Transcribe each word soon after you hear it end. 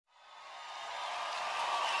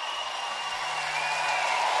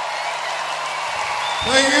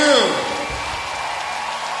Thank you.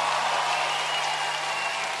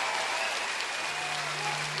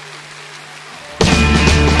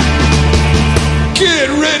 Get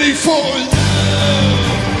ready for love.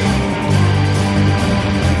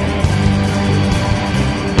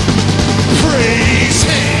 Praise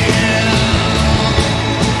Him.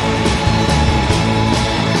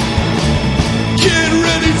 Get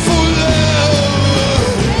ready for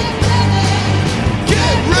love.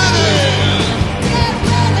 Get ready.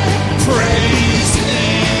 Praise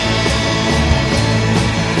Him.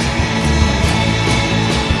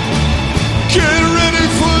 Get ready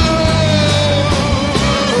for love.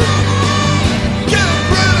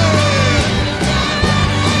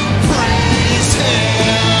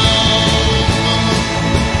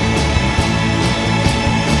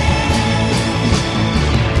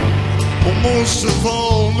 Most of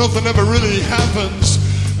all, nothing ever really happens,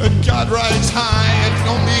 and God rides high and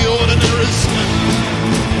on the ordinary sun.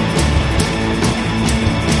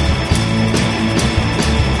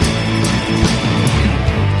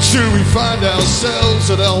 Till we find ourselves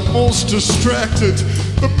at our most distracted,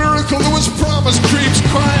 the miracle that was promised creeps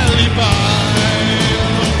quietly by.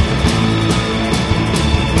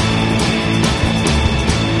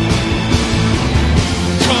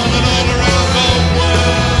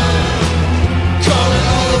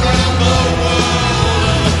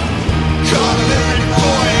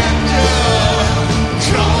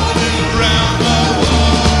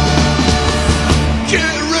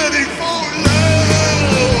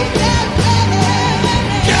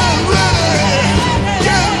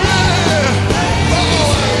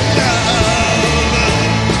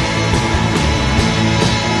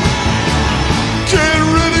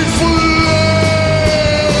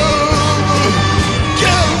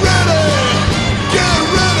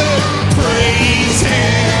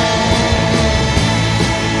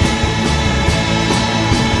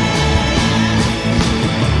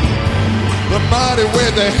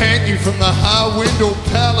 Where they hang you from the high window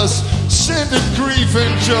palace, sending grief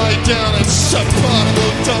and joy down in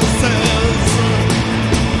subportable doses.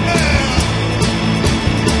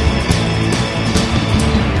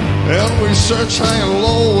 And we search high and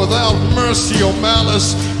low without mercy or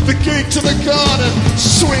malice. The gate to the garden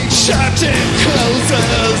swings shut and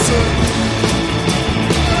closes.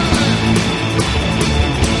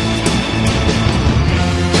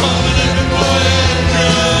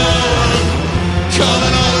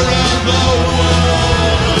 Calling all around the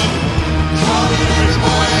world, calling every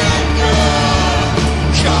boy and girl,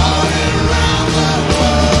 calling around the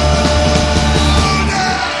world.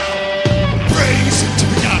 Praise Him to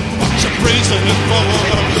the God, what you're praising Him for.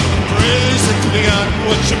 Praise Him to the God,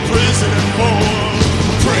 what you're praising Him for.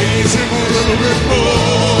 Praise Him a little bit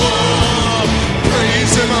more.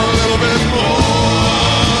 Praise Him a little bit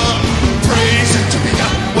more. Praise Him to the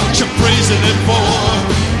God, what you're praising Him for.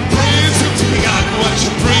 God, what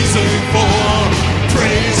you're praising for.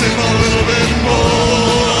 Praise Him a little bit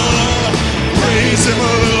more. Praise Him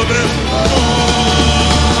a little bit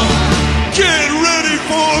more. Get ready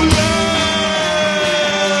for love.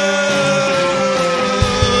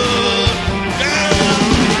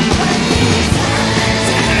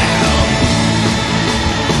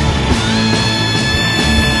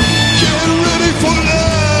 Get ready for love.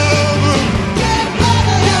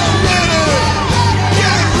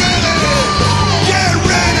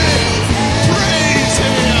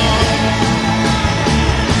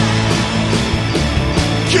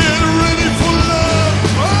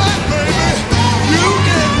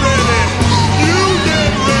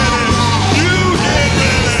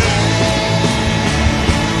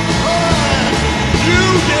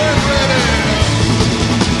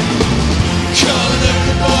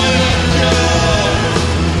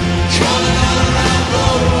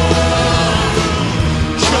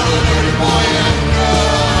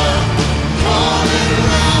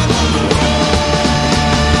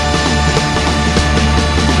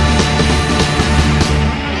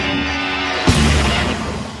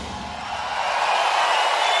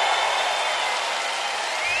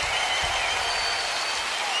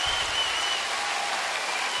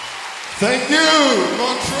 Thank you,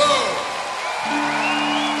 Montreux.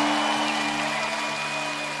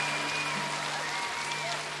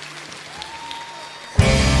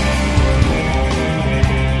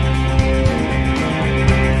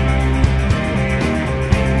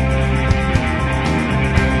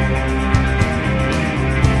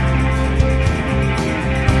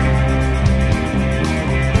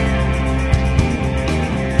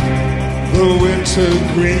 The winter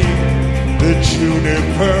green, the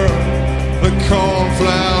juniper, the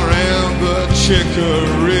cornflower and the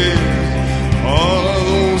chicory, all of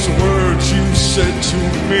those words you said to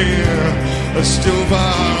me, still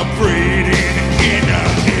vibrating in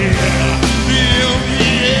her ear. The only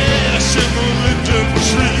ash in the linden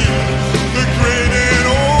tree, the great and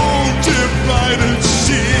old divided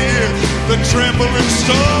sea, the trembling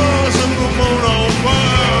stars and the moon on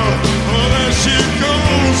fire. Oh, there she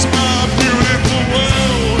goes, my beautiful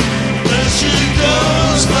world. There she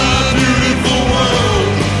goes, my beautiful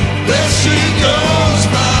world. There she goes,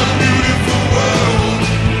 my beautiful world.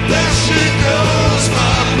 There she goes,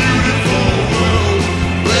 my beautiful world.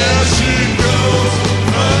 There she goes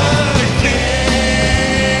again.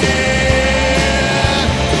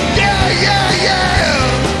 Yeah, yeah, yeah.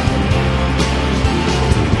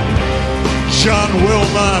 John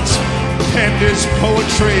Wilmot penned his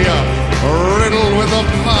poetry riddled with a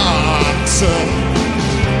parts.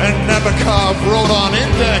 And Nabokov wrote on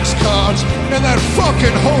index cards in that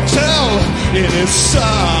fucking hotel in his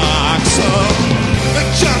socks. And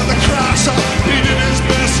John of the Cross, he did his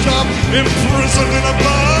best job imprisoned in a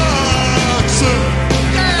box.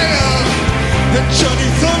 Yeah! And Johnny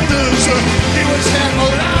Thunders, he was half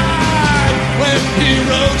alive when he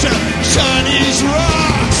wrote Chinese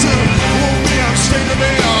rocks. Oh, me, I'm standing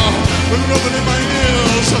there with nothing in my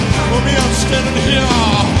ears. Oh, me, I'm standing here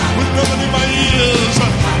with nothing in my ears.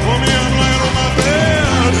 Oh, me, I'm laying on my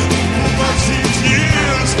bed. Oh, I've seen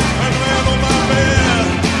years. I'm laying on my bed.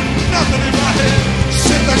 Nothing in my head.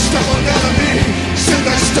 Send that stuff on down to me. Send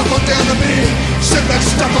that stuff on down to me. Send that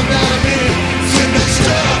stuff on down to me. Send that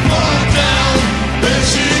stuff on down. There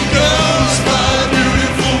she goes, my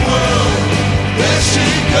beautiful world. There she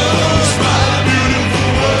goes, my beautiful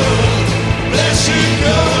world. There she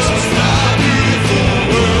goes, my beautiful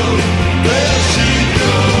world. There she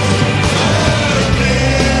goes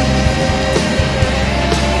again.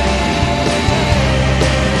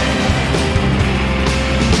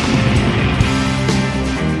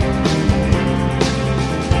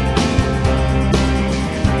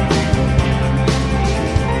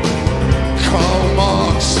 Karl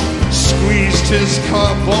Marx squeezed his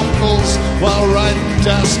carbuncles while writing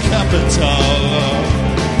Das Kapital.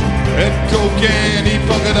 At Gauguin, he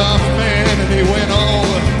buggered off, man, and he went all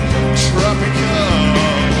tropical.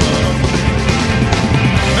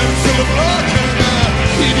 And Philip Larkin,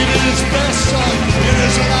 he did his best in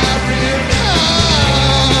his library in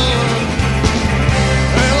town.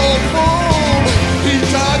 And old Moon, he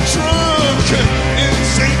died drunk in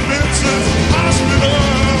St. Vincent's Hospital.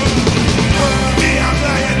 Me, I'm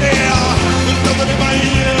lying there with nothing in my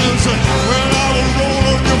ears. Well, I will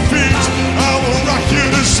roll on your feet, I will rock you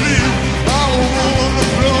to sleep. I will roll on the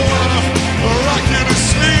floor, rock you to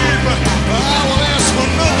sleep. I will ask for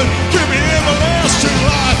nothing, give me everlasting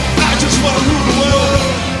life. I just want to rule the world.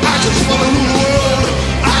 I just want to rule the world.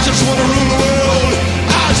 I just want to rule the world.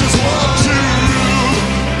 I just want to rule.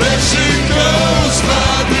 There she goes,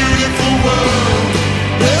 my beautiful world.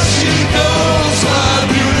 There she goes, my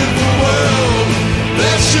beautiful world.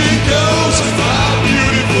 There she goes, my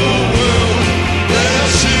beautiful world. There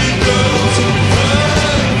she goes again.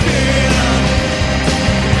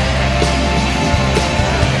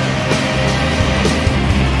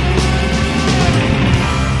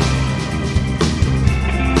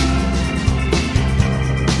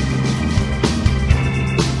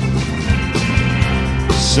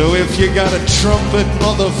 So if you got a trumpet,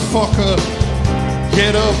 motherfucker,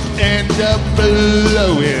 get up and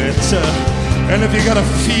blow it. And if you got a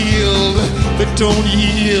field that don't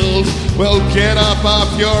yield, well, get up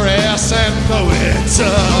off your ass and mow it.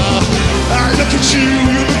 I look at you,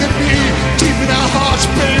 you look at me, deep in our hearts,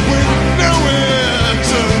 babe, we know it.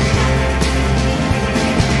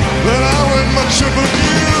 That I wasn't much of a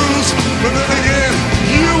muse, but then again,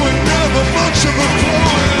 you were never much of a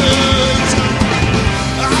poet.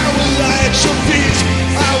 I will lie at your feet,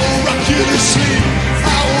 I will rock you to sleep,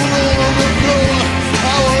 I will roll on the floor,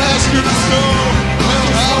 I will ask you to snow. Well,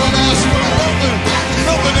 I will ask for nothing,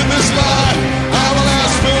 nothing in this life. I will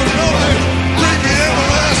ask for nothing. Bring me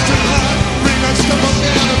everlasting life. Bring that stuff up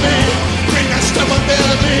down to me. Bring that stuff up down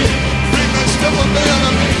to me. Bring that stuff up down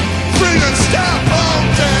to me. Bring that stuff on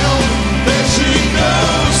down. There she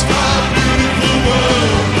goes, my beautiful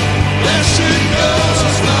world.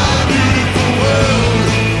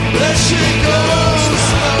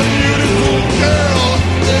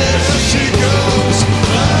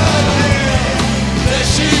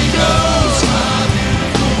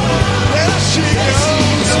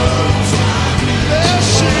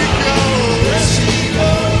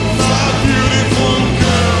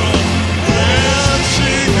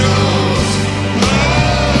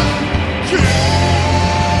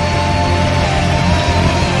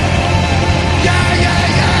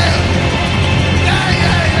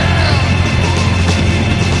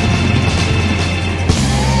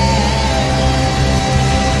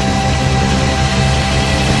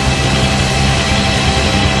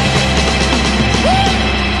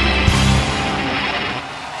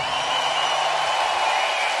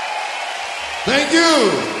 Thank you.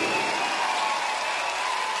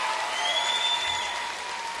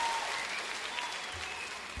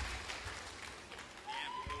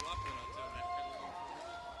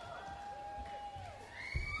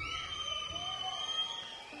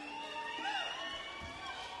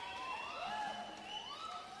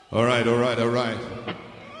 All right, all right, all right.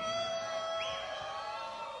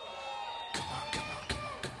 Come on, come on, come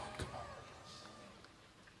on, come on, come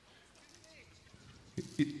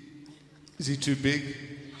on. Is he too big?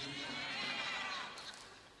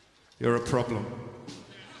 You're a problem.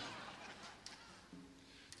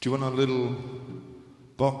 Do you want a little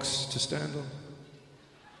box to stand on?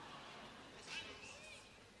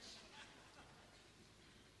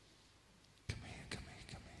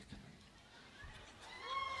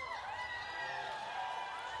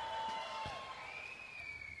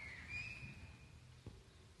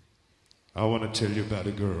 I want to tell you about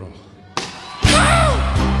a girl.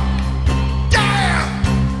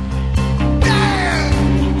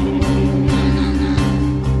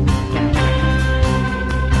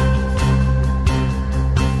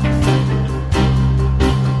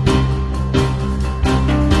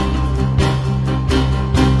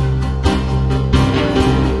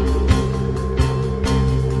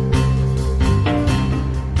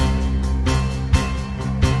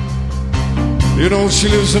 You know, she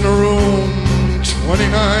lives in a room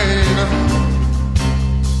 29.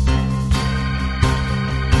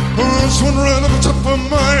 There's one right on the top of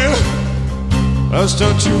mine. I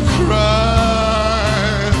start to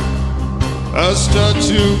cry. I start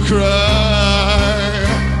to cry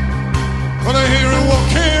when I hear her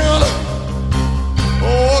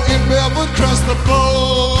walking barefoot across the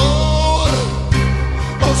board.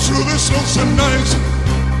 All through this lonesome night,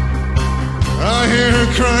 I hear her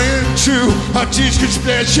crying too. Her tears get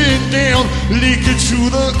splashing down, leaking through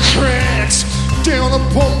the cracks, down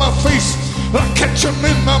upon my face. I catch them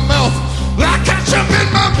in my mouth. I catch them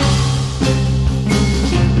in my mouth.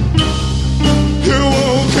 You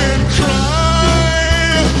walk and cry.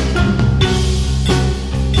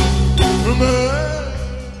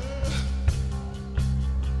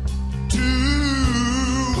 To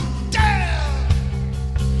down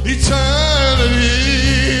eternity.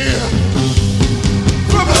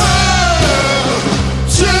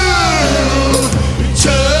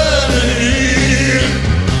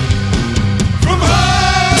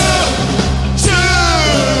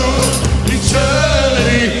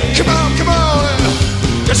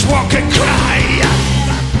 Walk and cry.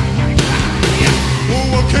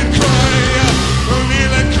 Walk and cry.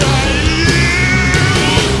 Kneel and cry.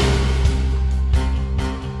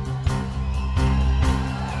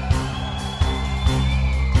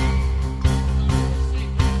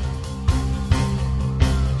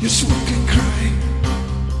 Just walk and cry.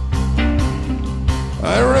 I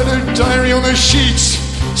read her diary on the sheets,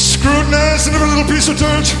 scrutinized every little piece of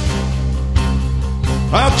dirt.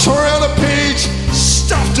 I tore out a page,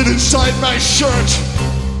 stuffed it inside my shirt,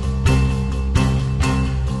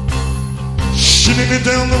 shitting it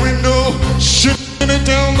down the window, shitting it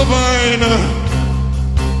down the vine.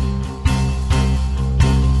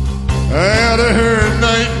 Out of her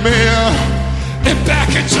nightmare and back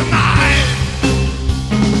into mine.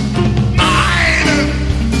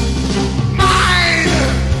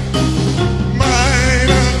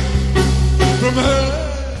 Mine from her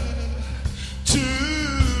to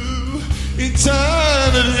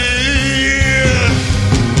eternity.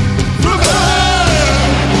 From her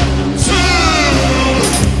to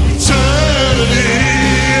eternity.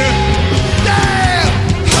 Yeah.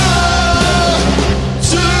 Her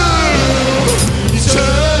to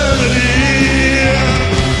eternity.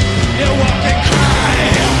 You walk and cry,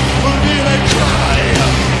 kneel and cry.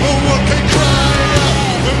 Walk and cry,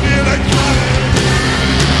 kneel and cry.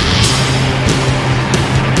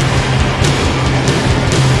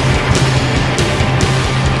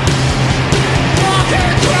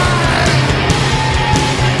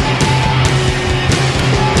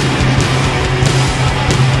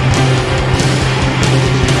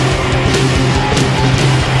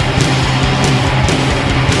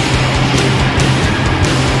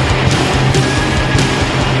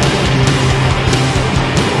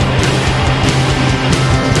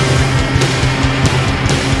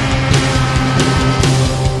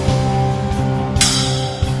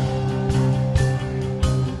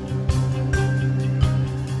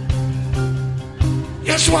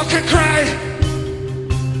 Just walk and cry.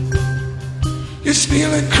 Just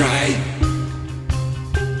kneel and cry.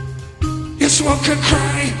 Just walk and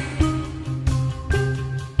cry.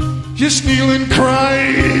 Just kneel and cry.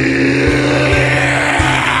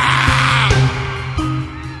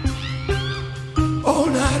 All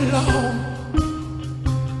night long.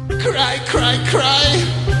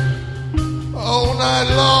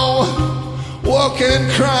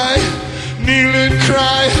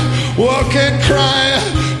 cry, walk and cry,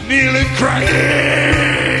 kneel and cry.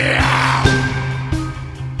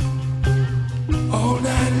 All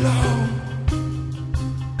night long.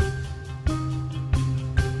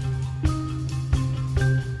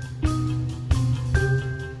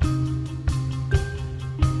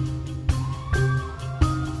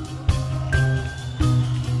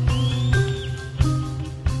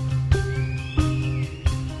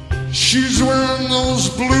 She's wearing those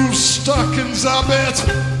blue stockings, I bet.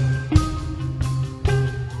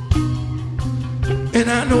 And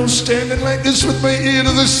I know standing like this with my ear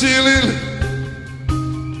to the ceiling.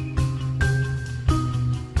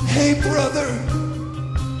 Hey, brother.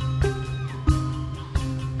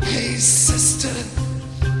 Hey, sister.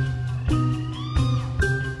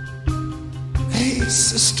 Hey,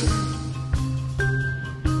 sister.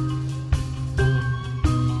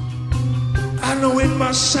 I know it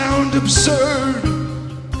must sound absurd.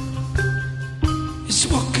 It's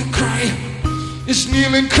walk and cry. It's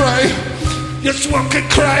kneel and cry. It's walk and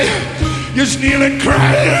cry. It's kneel and cry.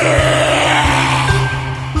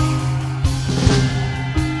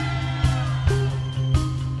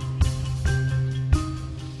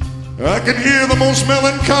 I can hear the most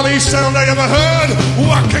melancholy sound I ever heard.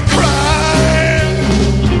 Walk and cry.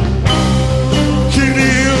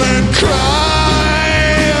 Kneel and cry.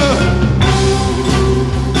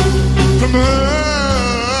 From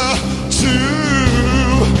her to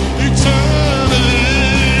eternity.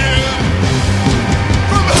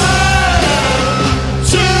 From her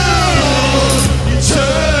to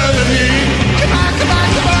eternity. Come on, come on,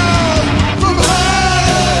 come on. From her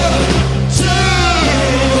to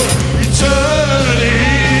eternity.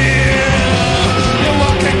 You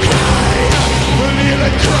walk and cry, kneel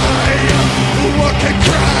and cry. You walk and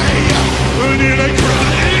cry, kneel and cry.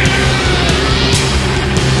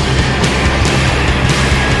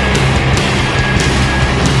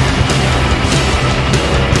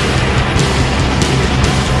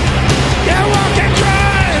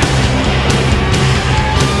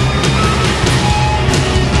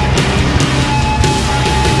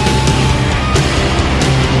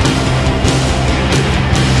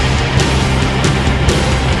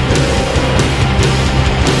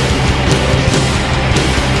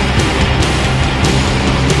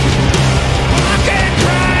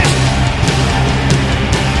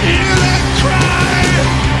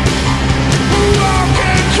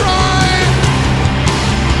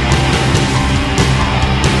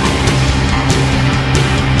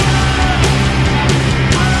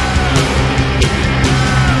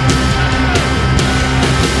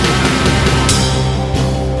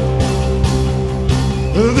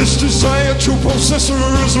 This desire to possess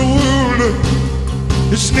her is a wound.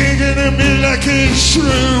 It's nagging at me like a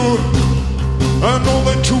shrew. I know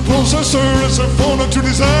that to possess her is a form to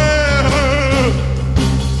desire.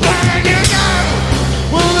 And you know,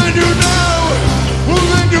 well then you know, well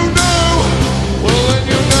then you know, well then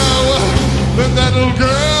you know that that little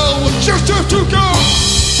girl will just have to go.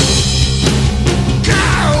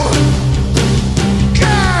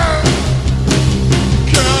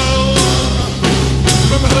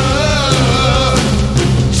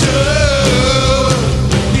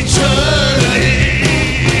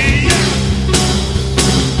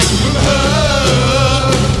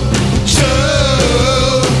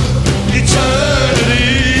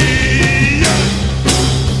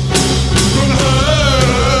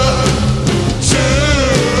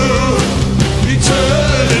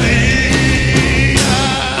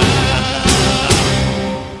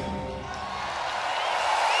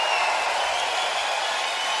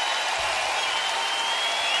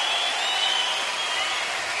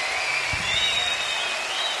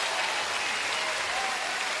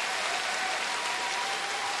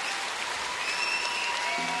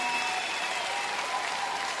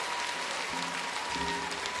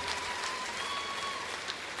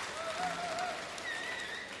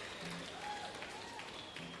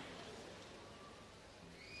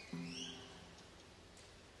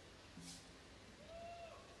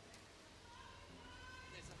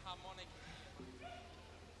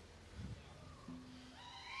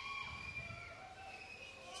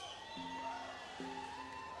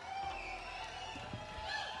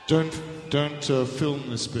 Don't film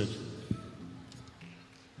this bit.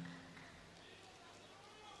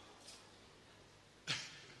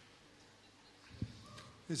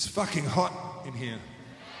 It's fucking hot in here.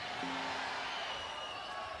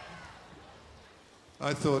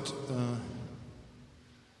 I thought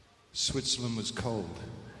Switzerland was cold.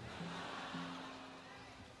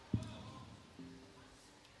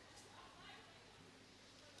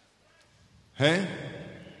 Hey?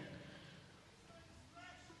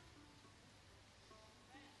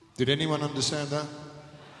 Did anyone understand that?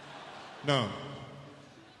 No.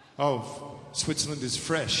 Oh, Switzerland is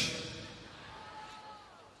fresh.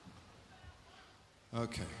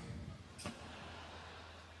 Okay.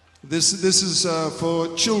 This is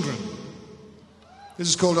for children. This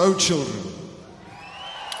is called Oh Children.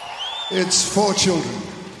 It's for children.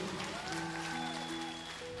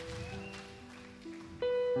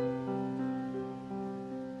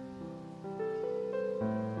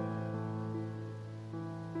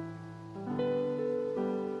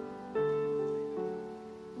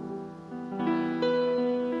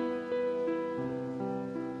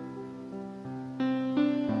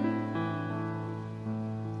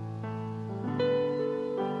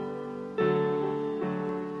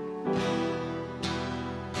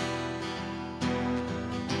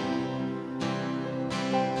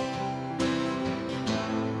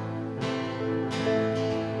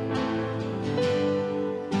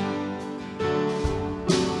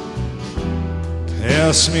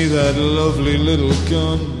 Pass me that lovely little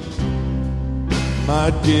gun,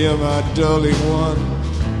 my dear, my darling one.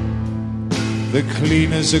 The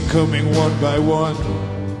cleaners are coming one by one.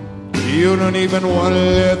 You don't even want to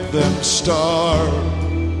let them starve.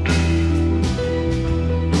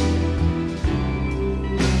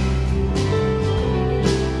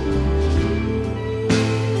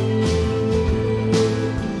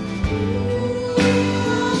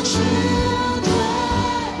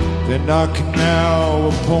 They're knocking now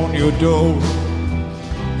upon your door.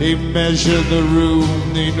 They measure the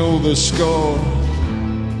room, they know the score.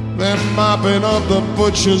 They're mopping up the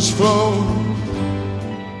butcher's floor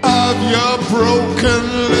of your broken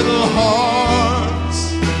little hearts.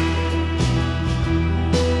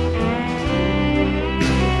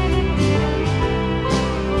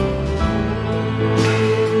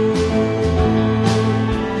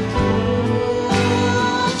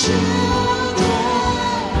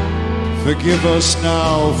 Forgive us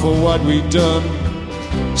now for what we've done.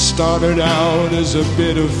 Started out as a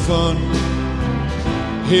bit of fun.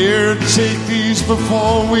 Here, take these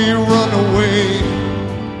before we run away.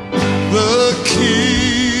 The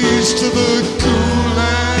keys to the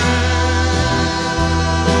gulag.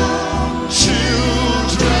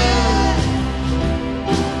 Children,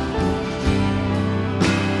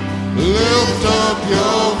 lift up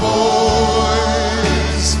your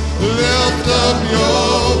voice. Lift up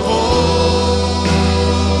your voice.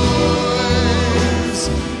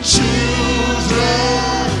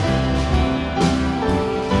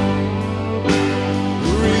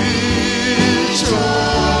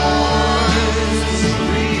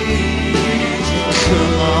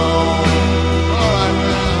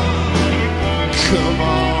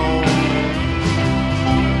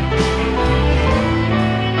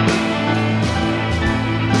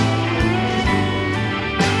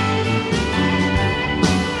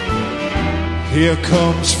 Here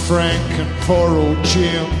comes Frank and poor old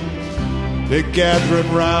Jim. They're gathering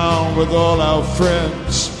round with all our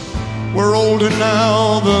friends. We're older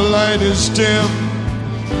now, the light is dim,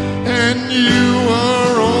 and you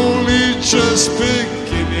are only just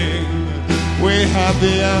beginning. We have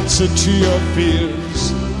the answer to your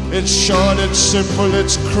fears. It's short, it's simple,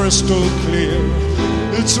 it's crystal clear.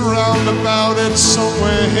 It's roundabout, it's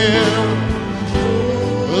somewhere here,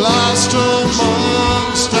 lost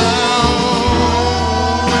amongst our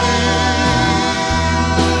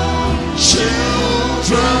children.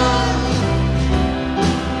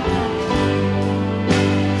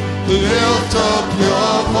 Lift up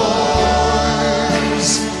your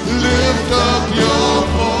voice. Lift up your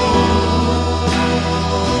voice.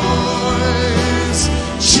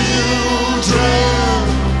 Children.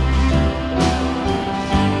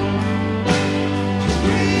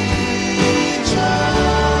 Rejoice.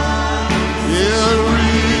 Yeah,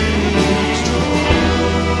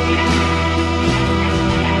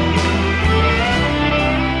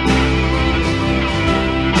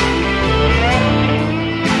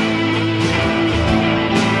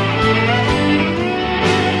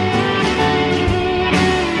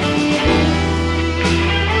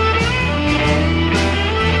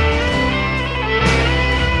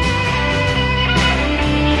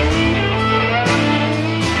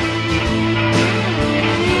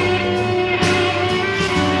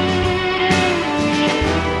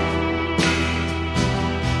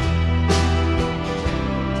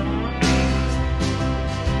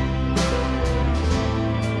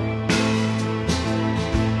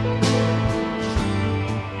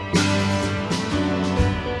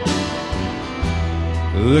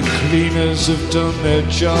 the cleaners have done their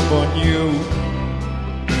job on you.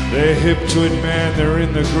 They're hip to it, man, they're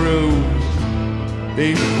in the groove.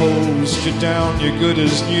 They've hosed you down, you're good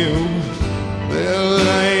as new. They're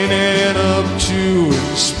laying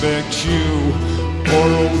expect you. Poor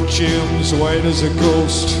old Jim's white as a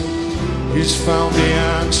ghost. He's found the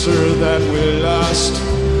answer that we lost.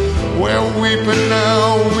 We're weeping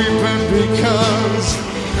now, weeping because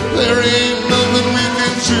there ain't nothing we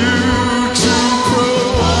can do to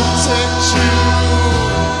protect you.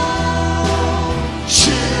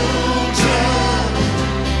 Children,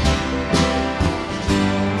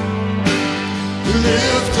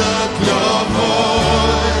 lift up your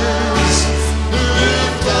voice,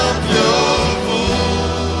 lift up your voice.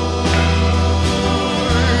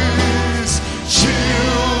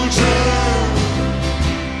 Children,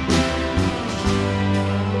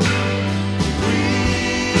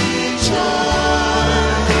 rejoice, rejoice.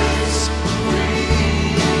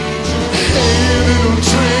 Hey, little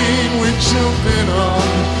train, we're jumping on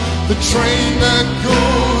the train that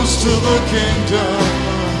goes to the kingdom.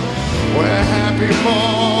 We're happy,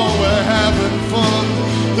 more, we're having fun.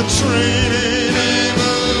 The train ain't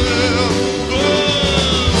even left the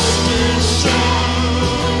station.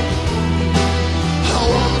 I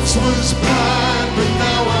once was blind, but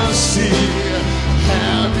now I see.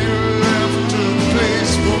 Have you left a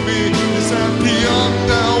place for me? Is that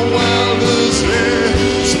beyond our wildest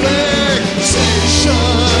expectation?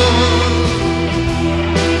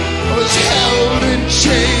 I was held in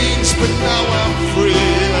chains, but now I'm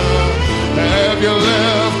free. Have you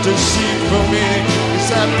left a seat for me? Is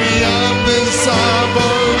that beyond this abominations?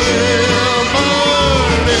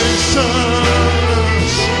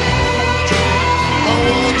 I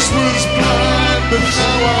once was blind, but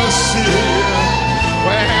now I see.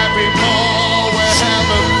 We're happy, more, we're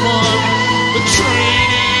having fun. The train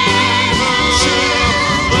ain't even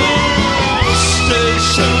the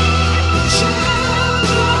station.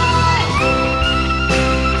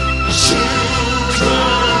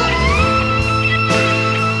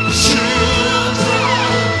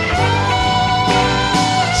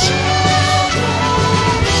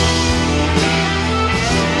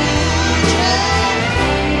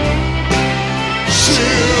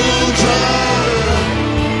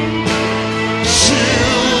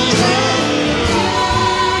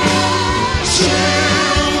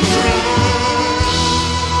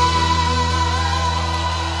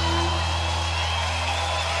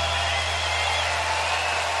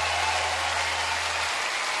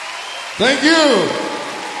 Thank you.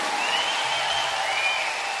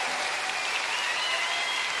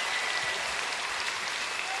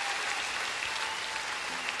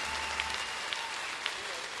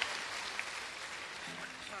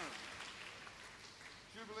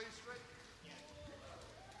 Jubilee Street.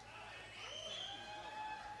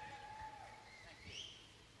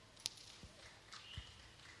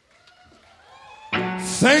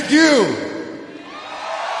 Thank you.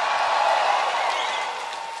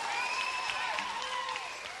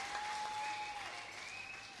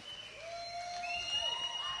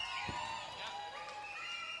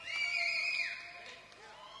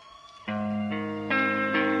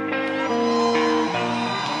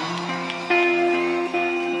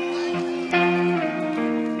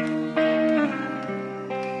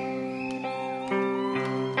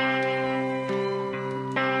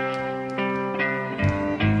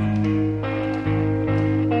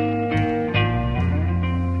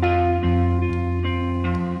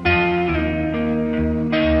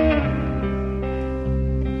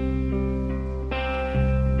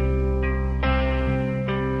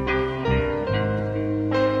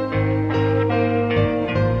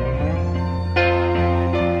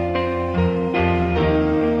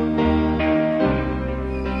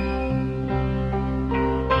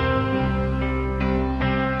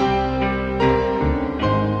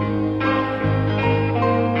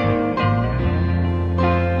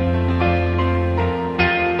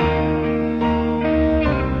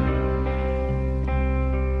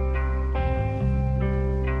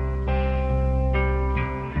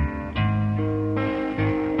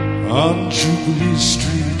 On Jubilee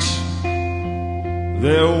Street,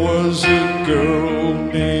 there was a girl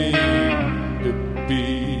named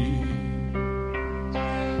Bee.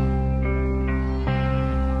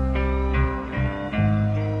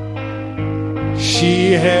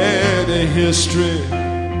 She had a history,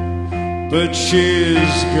 but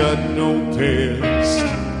she's got no past.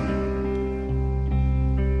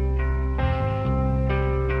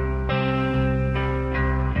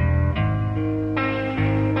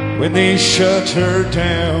 When they shut her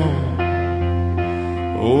down,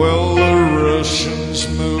 well, the Russians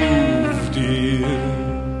moved in.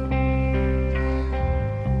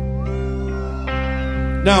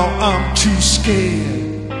 Now I'm too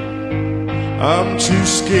scared, I'm too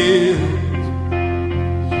scared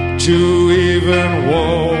to even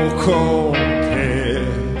walk on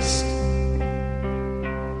past.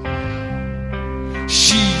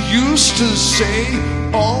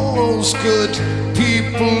 those good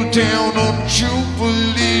people down on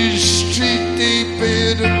Jubilee Street, they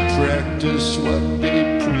better practice what they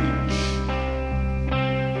preach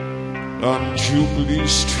on Jubilee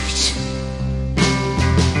Street.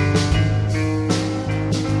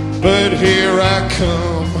 But here I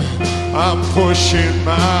come, I'm pushing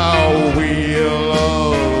my wheel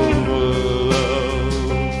of love.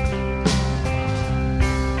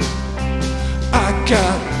 I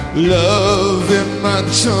got love in my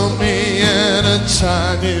tummy and a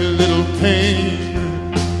tiny little pain,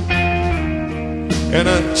 and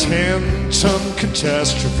a 10-ton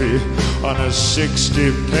catastrophe on a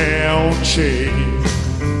 60-pound chain.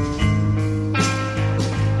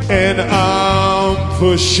 And I'm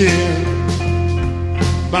pushing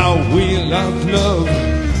my wheel of love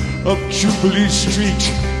up Jubilee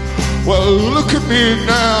Street. Well, look at me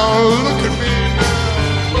now, look at me now.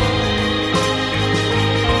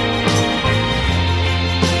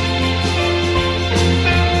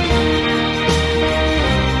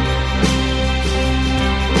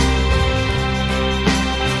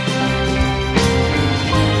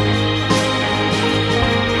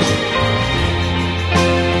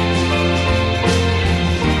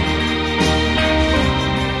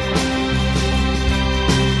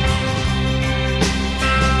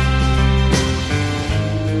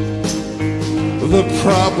 The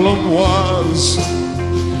problem was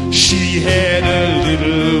she had a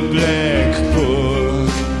little black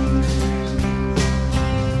book,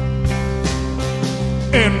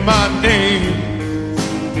 and my name,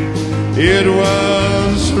 it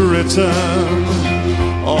was written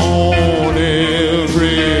on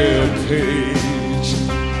every page.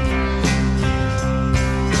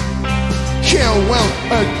 Yeah, well,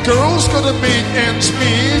 a girl's gotta make ends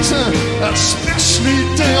meet, especially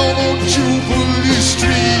down on Jubilee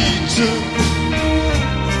Street.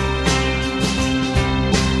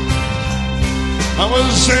 I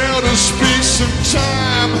was out of space and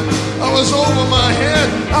time, I was over my head,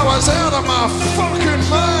 I was out of my fucking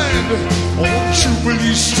mind on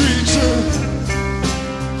Jubilee Street.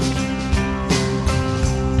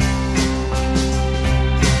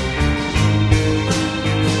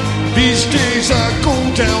 These days I go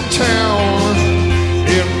downtown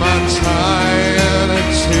in my tie and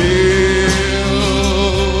tails.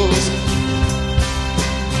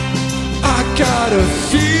 I got a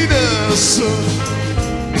fetus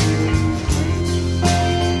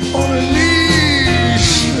on a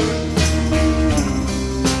leash.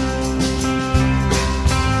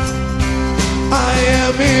 I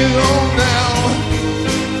am alone now.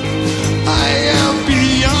 I am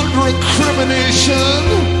beyond recrimination.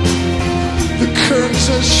 The curtains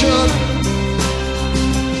are shut,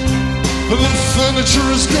 the furniture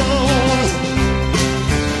is gone.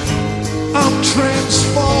 I'm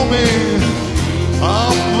transforming,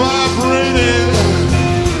 I'm vibrating,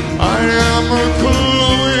 I am a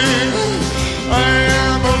glowing, I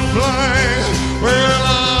am a flying. Well,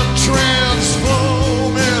 I'm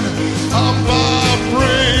transforming, I'm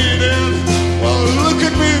vibrating. Well, look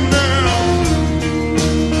at me now.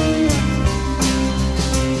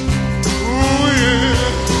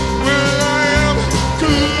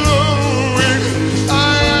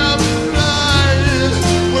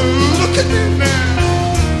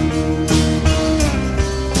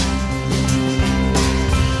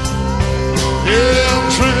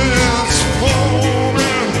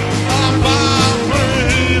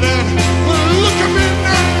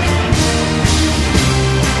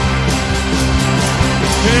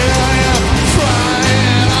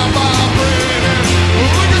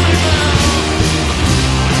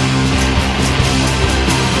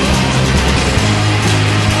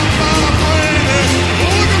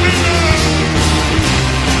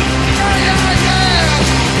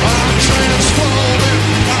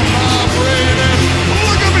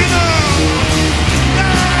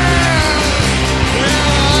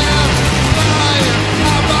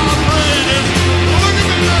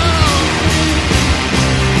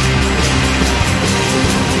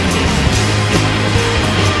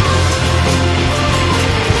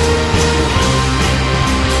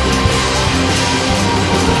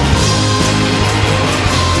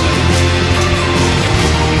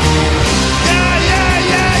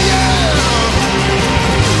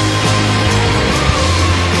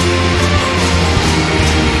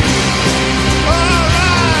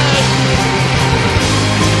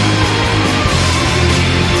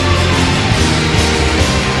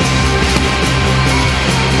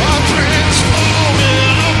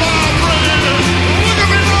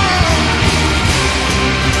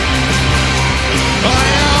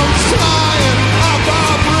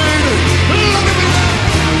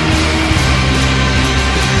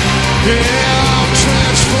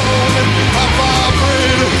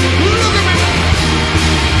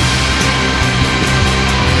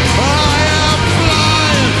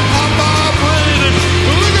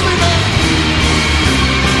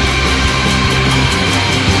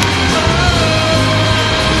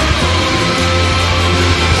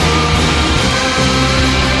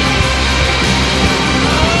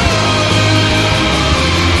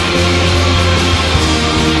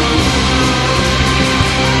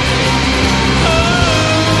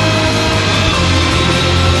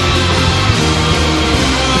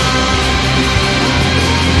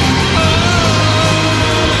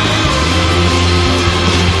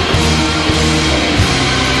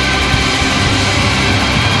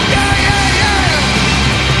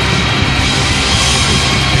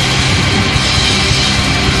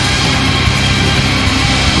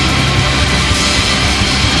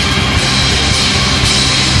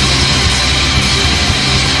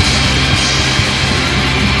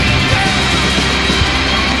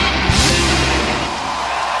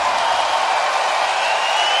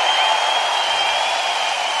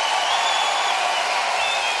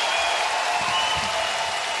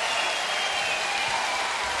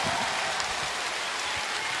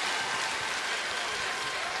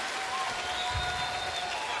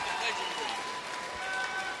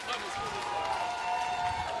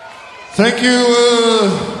 Thank you,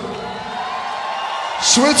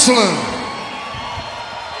 Switzerland.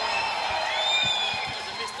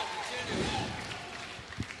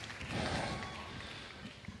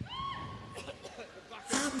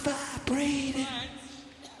 I'm vibrating.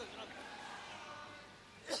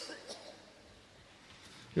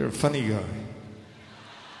 You're a funny guy.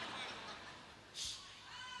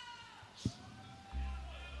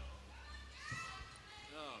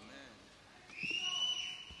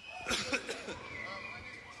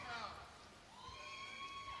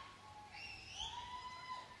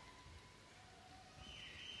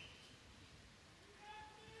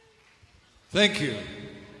 Thank you.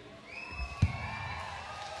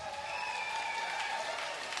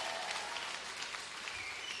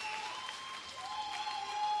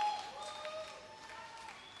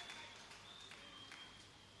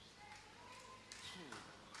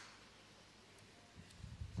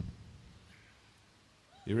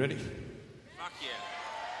 You ready? Fuck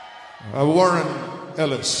yeah. Warren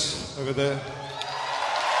Ellis over there.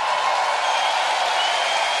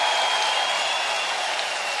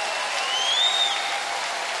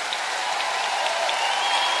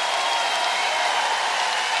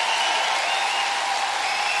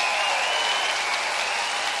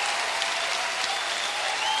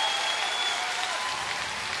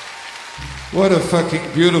 What a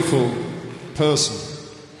fucking beautiful person.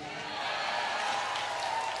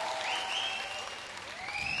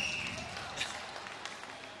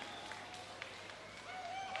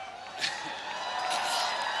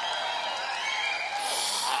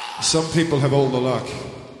 Some people have all the luck.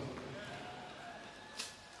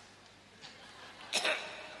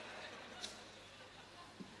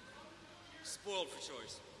 Spoiled for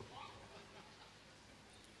choice.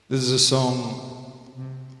 This is a song,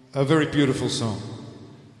 a very beautiful song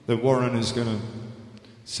that Warren is going to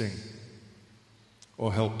sing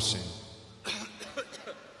or help sing.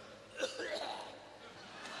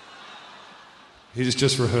 He's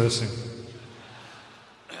just rehearsing.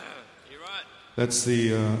 You're right. That's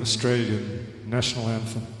the Australian national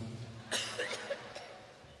anthem.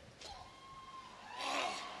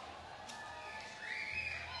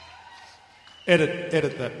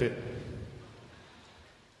 Edit that bit.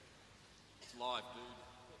 It's live, dude.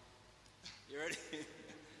 You ready?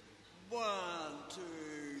 1, 2,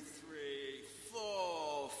 3,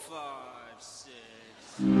 4, 5, 6.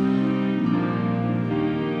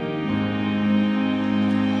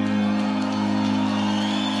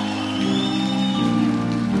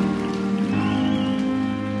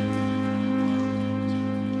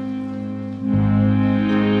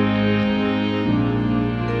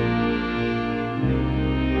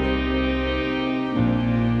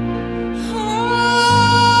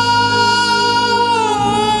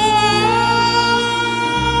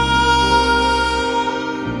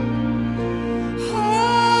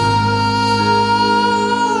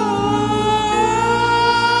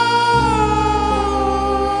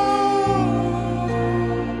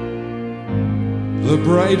 The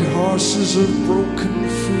bright horses are broken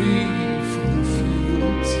free from the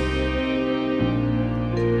fields.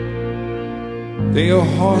 They are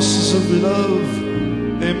horses of love,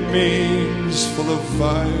 their manes full of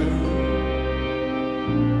fire.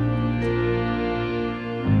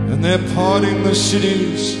 And they're parting the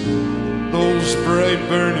cities, those bright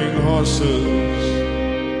burning horses.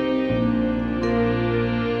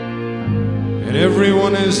 And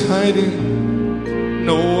everyone is hiding.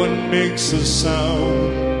 No one makes a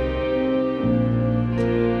sound,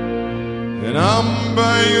 and I'm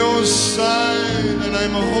by your side, and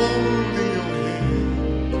I'm holding your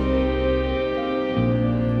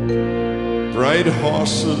hand. Bright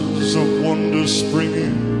horses of wonder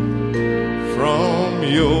springing from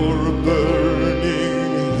your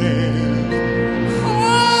burning hand.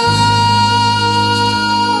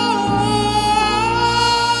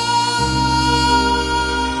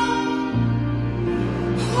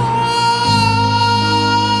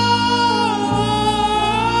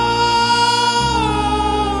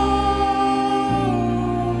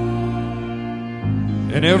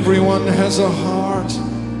 And everyone has a heart,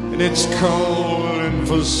 and it's calling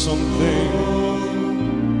for something.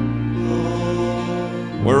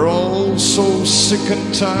 We're all so sick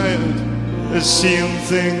and tired of seeing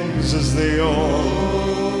things as they are.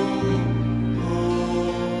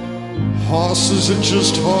 Horses are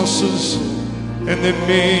just horses, and their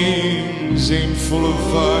manes ain't full of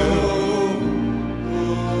fire.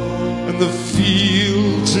 And the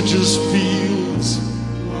fields are just fields,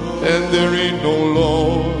 and there ain't no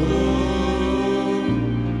law.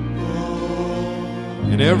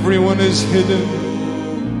 And everyone is hidden,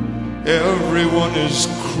 everyone is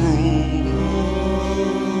cruel.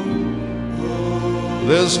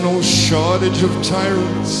 There's no shortage of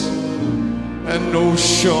tyrants and no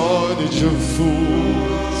shortage of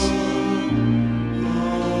fools.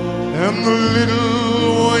 And the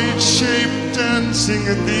little white shape dancing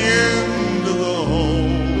at the end of the hall,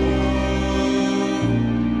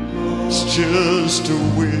 it's just a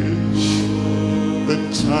wish that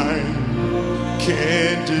time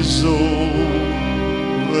can't dissolve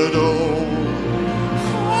at all.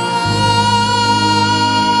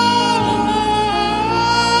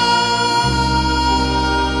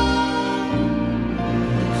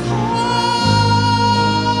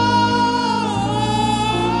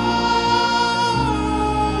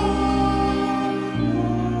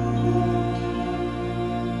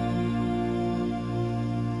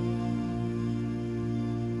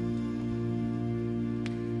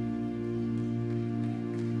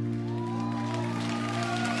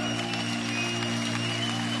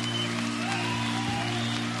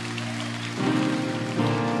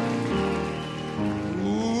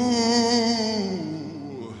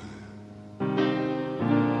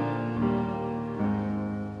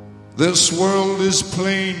 This world is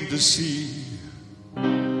plain to see.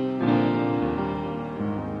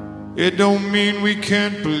 It don't mean we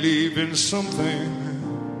can't believe in something.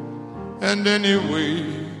 And anyway,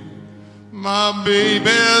 my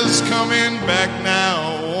baby's coming back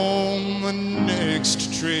now on the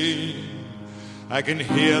next train. I can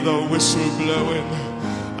hear the whistle blowing,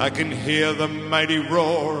 I can hear the mighty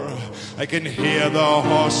roar, I can hear the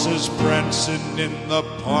horses prancing in the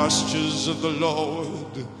pastures of the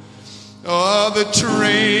Lord. Oh, the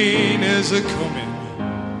train is a-coming,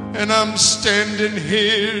 and I'm standing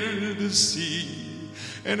here to see,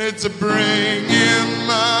 and it's bringing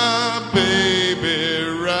my baby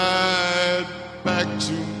right back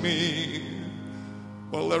to me.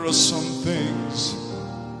 Well, there are some things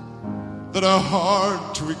that are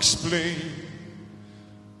hard to explain,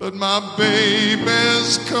 but my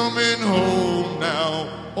baby's coming home now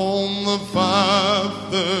on the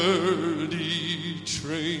 5:30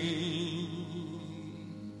 train.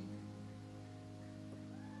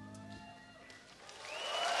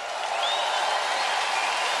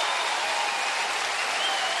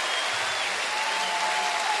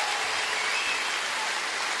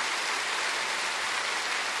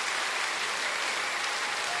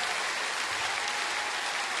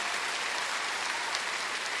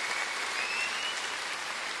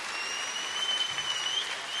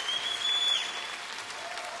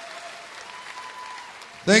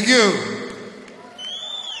 Thank you.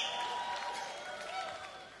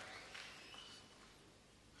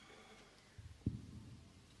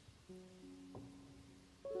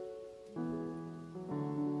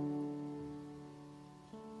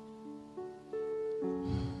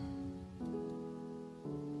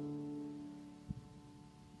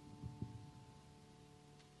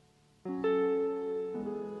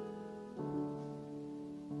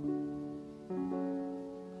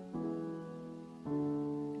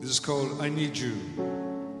 This is called I Need You.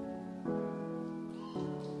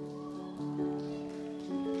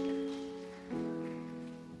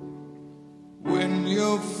 When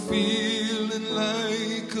you're feeling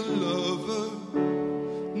like a lover,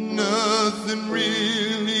 nothing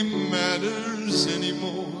really matters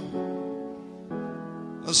anymore.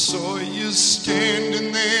 I saw you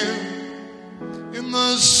standing there in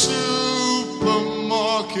the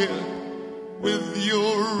supermarket with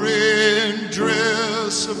your red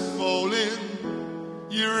dress a-falling,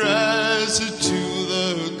 your eyes are to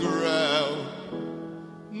the ground.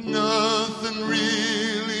 Nothing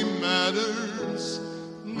really matters,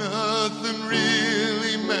 nothing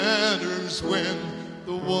really matters when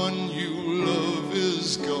the one you love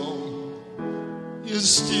is gone. You're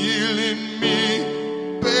stealing me,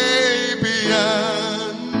 baby,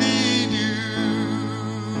 I need you.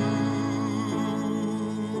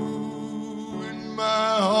 In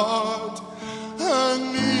my heart, I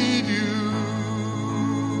need you.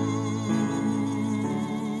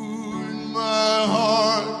 In my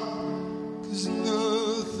heart, 'cause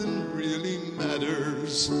nothing really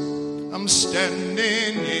matters. I'm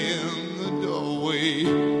standing in the doorway,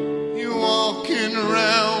 you're walking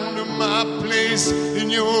around my place in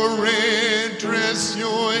your red dress,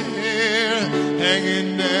 your hair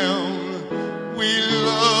hanging down. We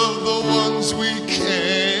love the ones we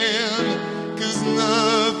can, 'cause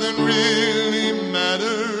nothing really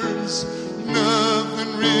matters,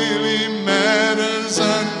 nothing really matters.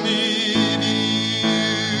 I need you.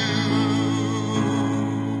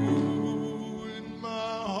 In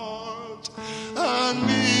my heart, I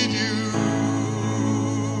need you.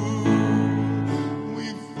 We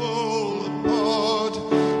fall apart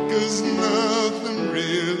 'cause nothing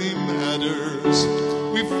really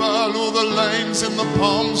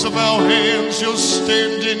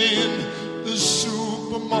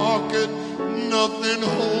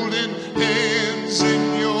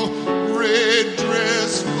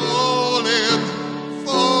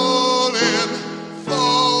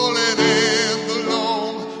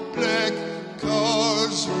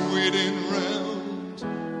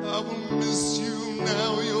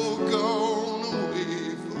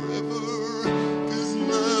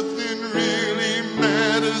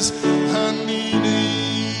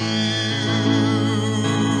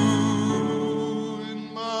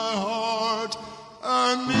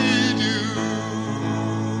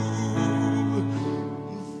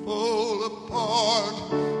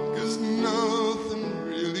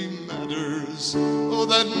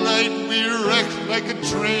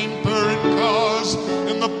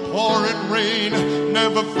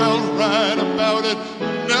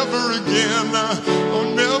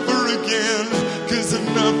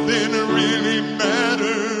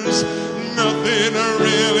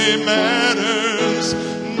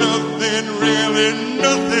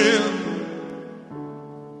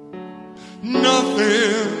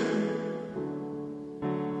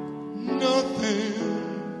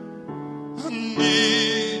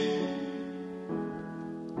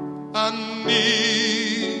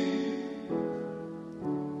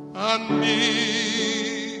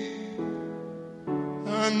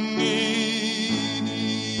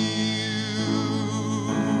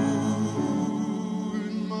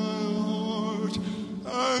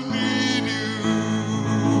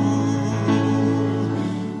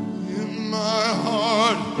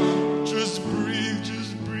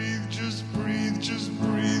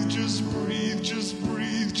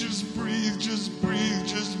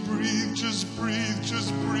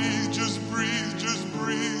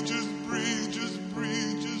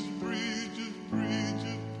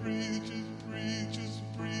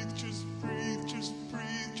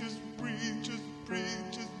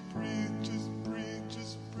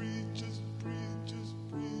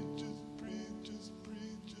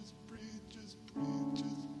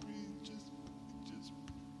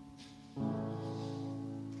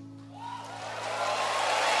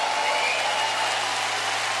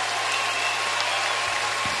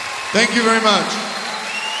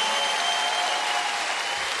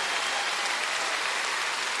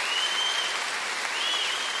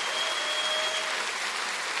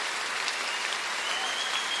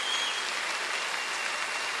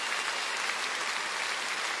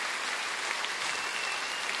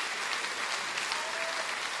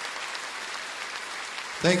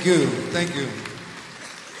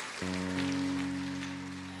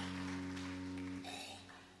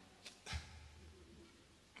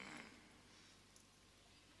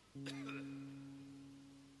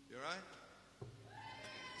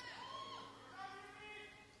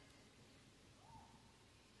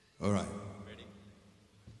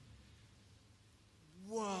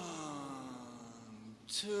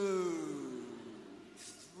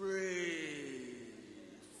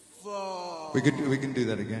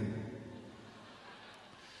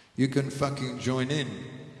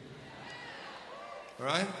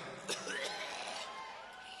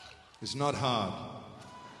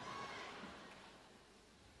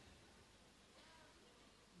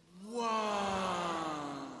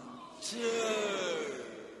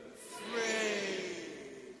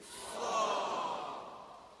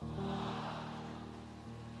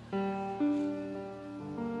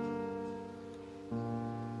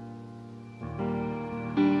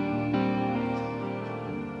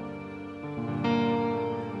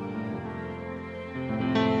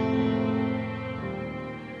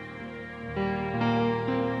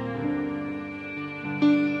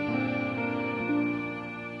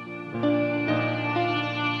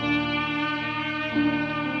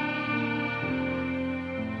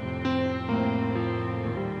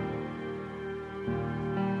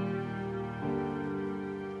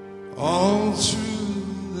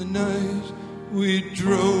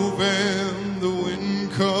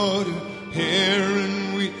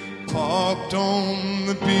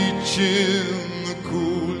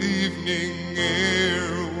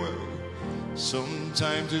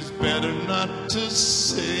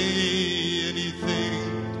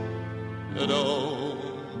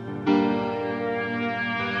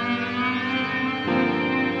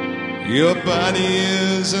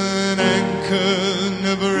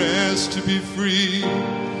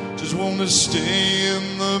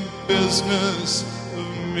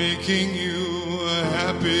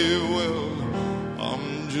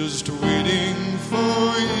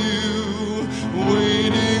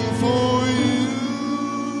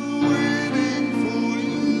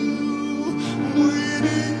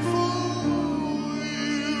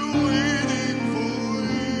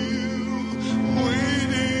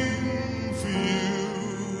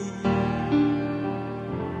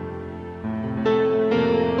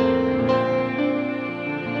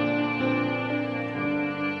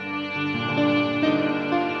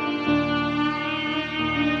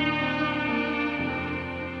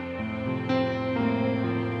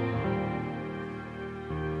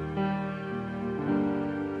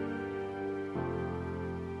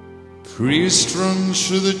Priest runs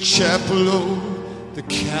through the chapel, oh, the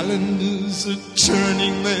calendars are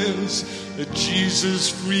turning. There's a Jesus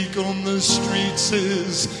freak on the street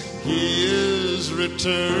says he is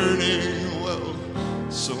returning. Well,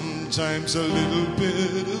 sometimes a little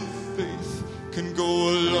bit of faith can go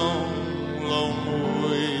a long, long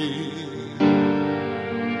way.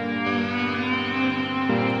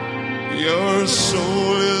 Your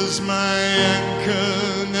soul is my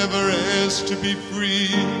anchor, never asked to be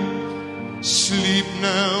free. Sleep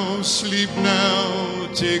now,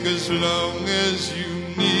 take as long as you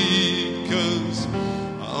need, 'cause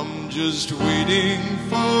I'm just waiting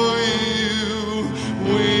for you,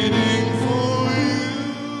 waiting for you,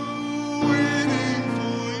 waiting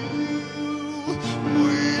for you,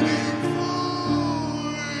 waiting for you,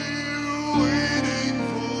 waiting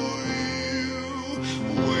for you,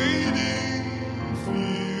 waiting for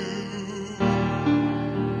you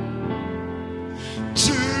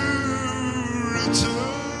to return,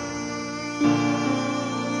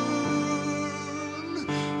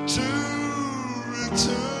 to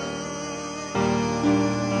return,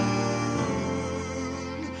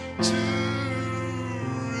 to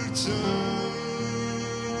return.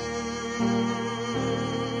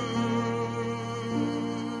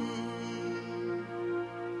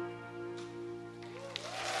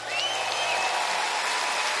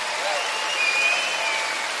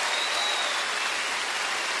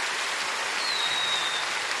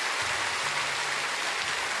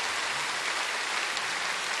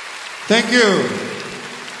 Thank you.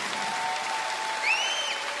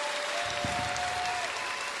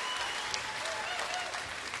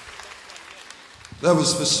 That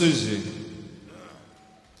was for Susie.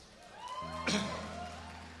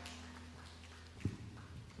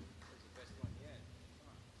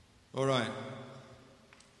 All right.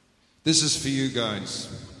 This is for you guys.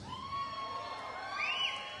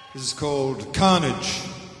 This is called Carnage.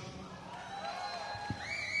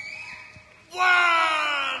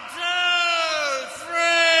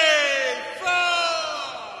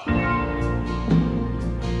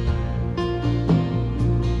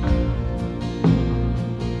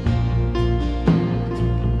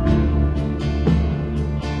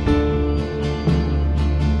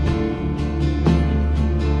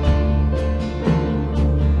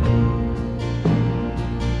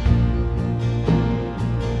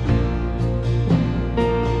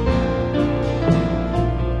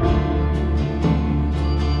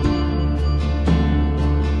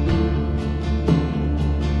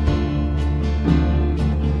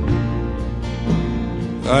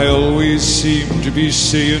 I always seem to be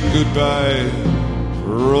saying goodbye,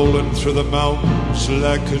 rolling through the mountains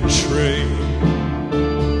like a train.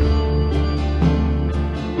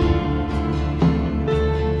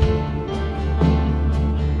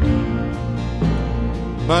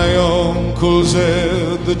 My uncle's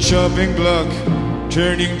at the chopping block,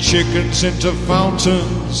 turning chickens into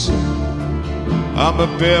fountains. I'm a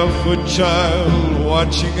barefoot child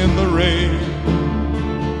watching in the rain.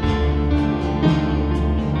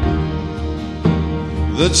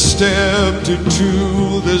 That stepped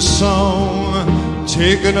into this song,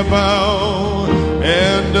 taken a bow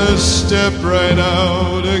and a step right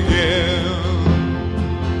out again.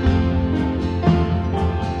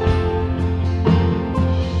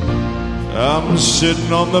 I'm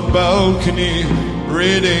sitting on the balcony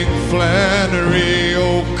reading Flannery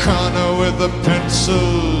O'Connor with a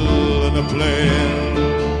pencil and a plan.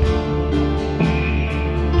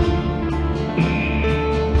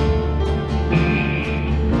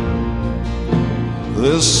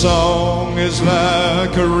 This song is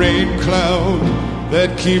like a rain cloud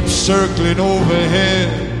that keeps circling overhead.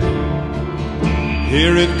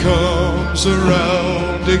 Here it comes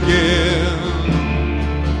around again.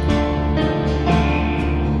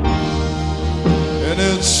 And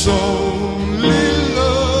it's only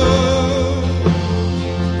love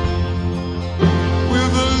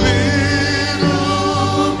with a little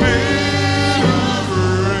bit of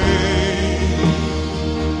rain.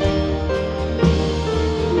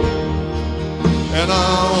 And I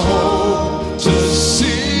hope to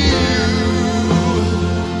see you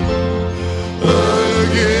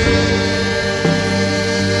again.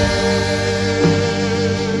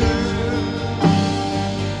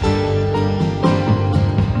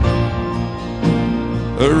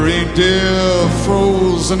 A reindeer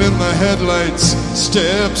frozen in the headlights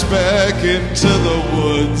steps back into the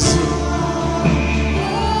woods.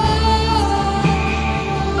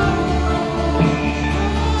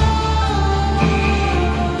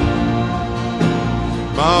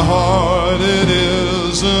 My heart, it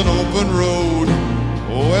is an open road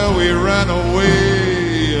where we ran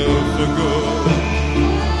away for good.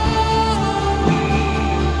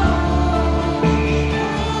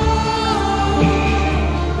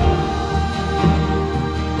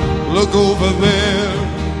 Look over there,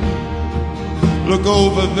 look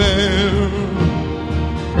over there.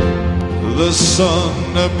 The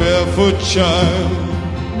son, a barefoot child,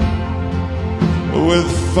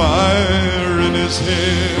 with fire in his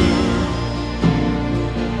hair.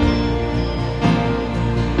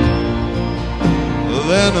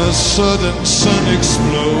 Then a sudden sun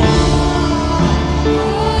explodes.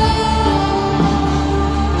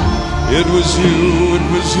 It was you,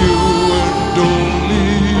 and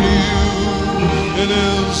only you. It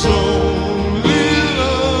is only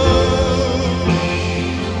love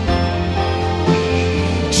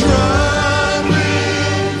driving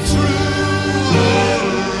through the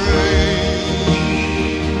rain,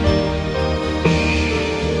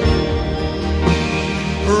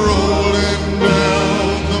 rolling down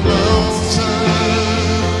the mountain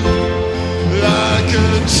like a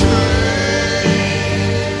train.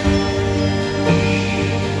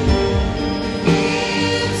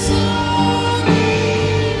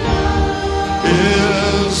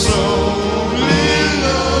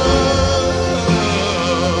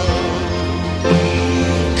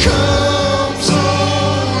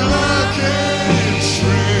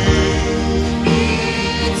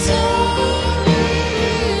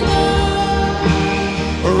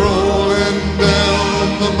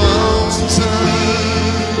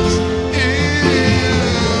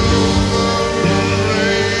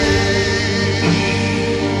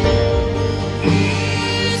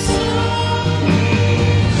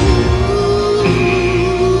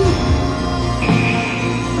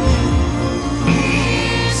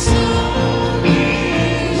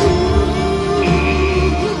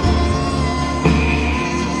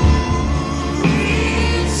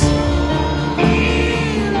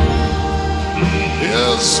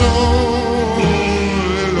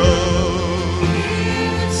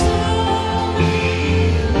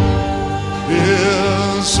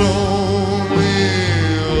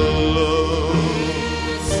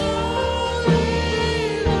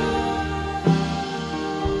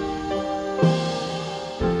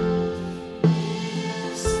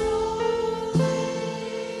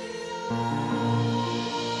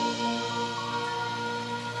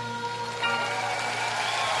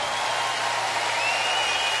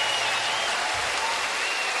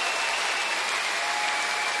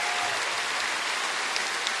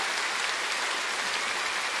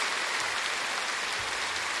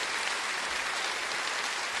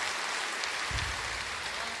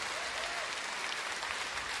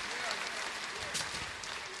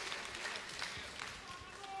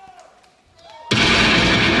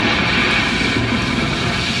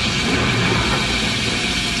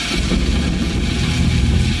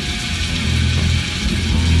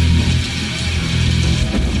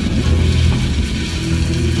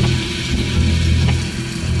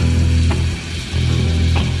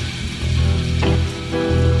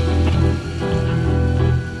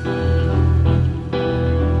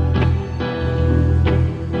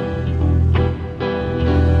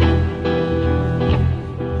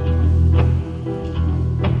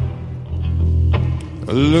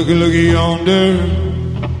 Look yonder,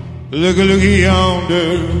 look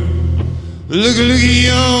yonder, look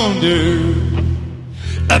yonder,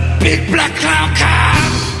 a big black cloud car.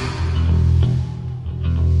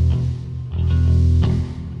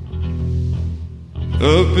 A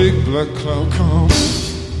big black cloud comes.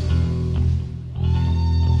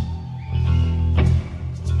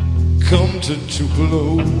 Come to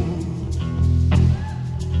Tupelo.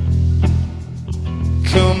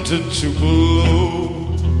 Come to Tupelo.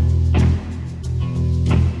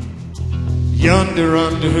 Yonder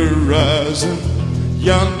on the horizon,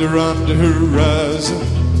 yonder on the horizon,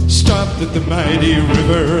 stopped at the mighty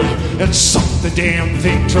river and sucked the damn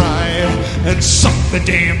thing dry, and sucked the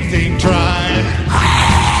damn thing dry.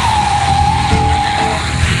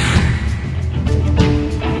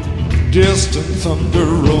 Distant thunder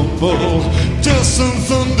rumble, distant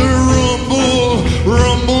thunder rumble,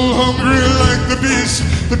 rumble hungry like the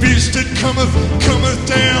beast it cometh, cometh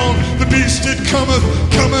down, the beast it cometh,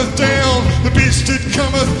 cometh down, the beast it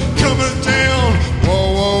cometh, cometh down.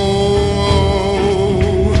 Whoa, whoa,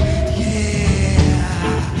 whoa, yeah,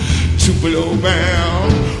 Tupelo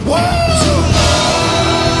bound, whoa.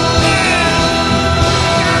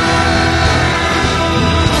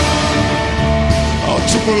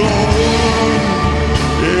 Tupelo,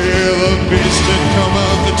 yeah, the beast had come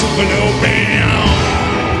out, the Tupelo bound.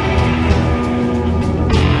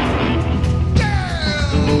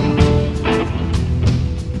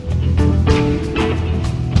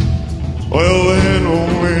 Well, then,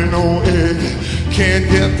 oh, no egg can't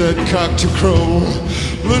get that cock to crow.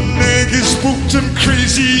 The nag is spooked and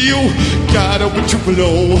crazy, yo, got up in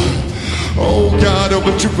Tupelo. got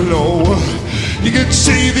over Tupelo. You can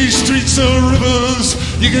say these streets are rivers.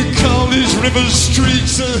 You can call these rivers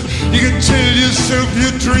streets. You can tell yourself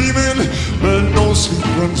you're dreaming, but no sleep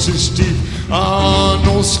runs this deep. Ah,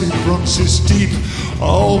 no sleep runs this deep.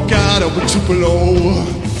 Oh God, over Tupelo.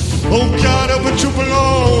 Oh God, over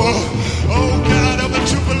Tupelo. Oh God, over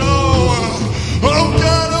Tupelo. Oh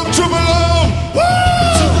God, over Tupelo. Woo!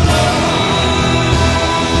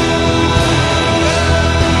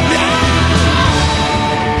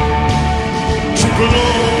 Tupelo.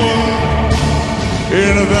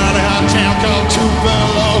 In a valley high town called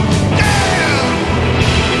Tupelo.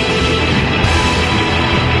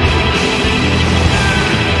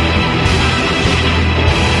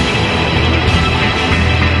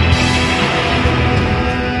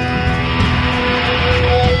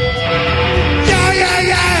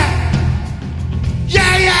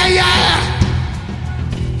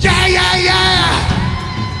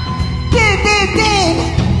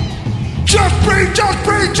 Just breathe, just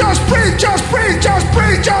breathe, just breathe, just breathe, just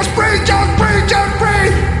breathe, just breathe, just breathe, just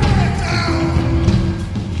breathe.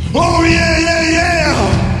 Oh yeah, yeah, yeah.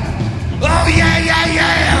 Oh yeah, yeah,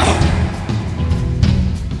 yeah.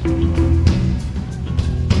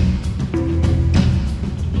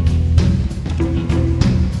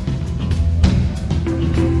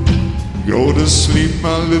 Go to sleep,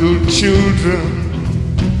 my little children.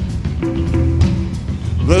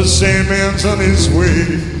 The Sandman's on his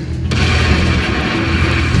way.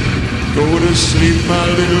 Go to sleep, my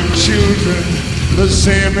little children. The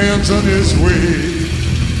Sandman's on his way.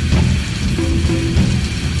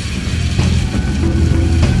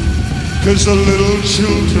 'Cause the little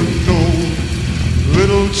children know,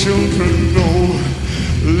 little children know,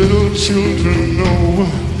 little children know,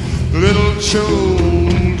 little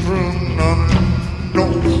children know.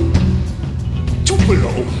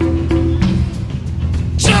 Tupelo.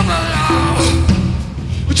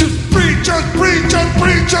 Just breathe, just breathe, just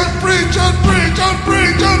breathe, just breathe, just breathe, just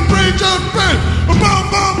breathe, just breathe, just breathe. Boom,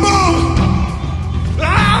 boom, boom.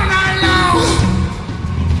 All night long.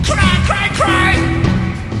 Cry, cry, cry.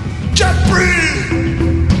 Just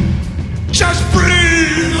breathe. Just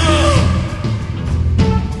breathe.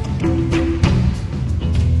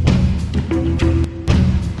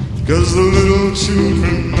 'Cause the little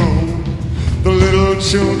children know, the little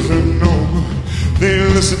children know. They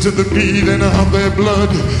listen to the beat and of their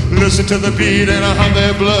blood. Listen to the beat and of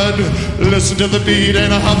their blood. Listen to the beat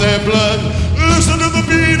and of their blood. Listen to the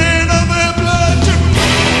beat and of their blood.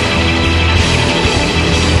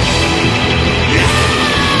 Yeah!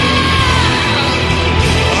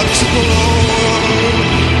 A Tupelo.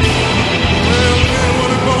 Well, they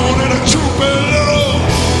were born in a Tupelo.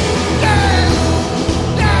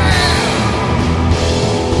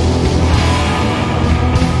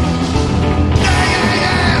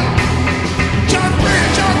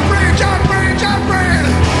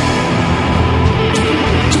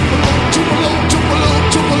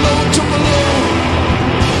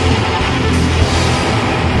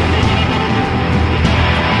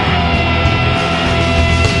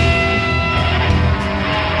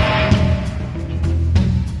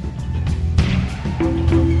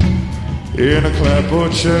 In a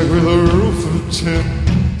clapboard shack with a roof of tin,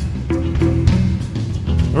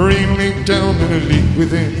 rain leaked down and a leak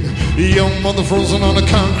within. A young mother frozen on a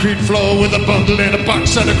concrete floor with a bundle in a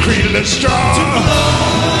box and a cradle and straw. Tupelo!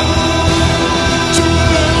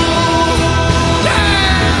 Tupelo!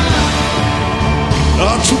 Yeah!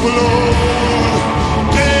 Oh, Tupelo!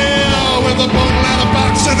 Yeah! With a bundle in a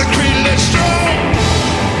box and a cradle and straw.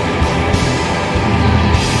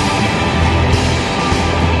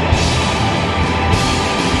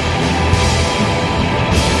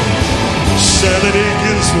 Saturday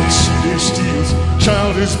gives what Sunday steals.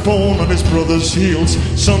 Child is born on his brother's heels.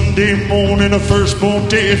 Sunday morning, a firstborn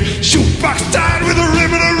dead. Shoebox tied with a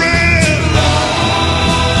ribbon of red.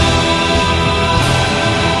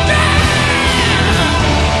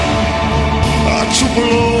 A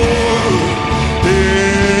Tupelo.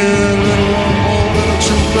 Yeah, little one more than a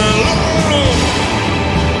Tupelo.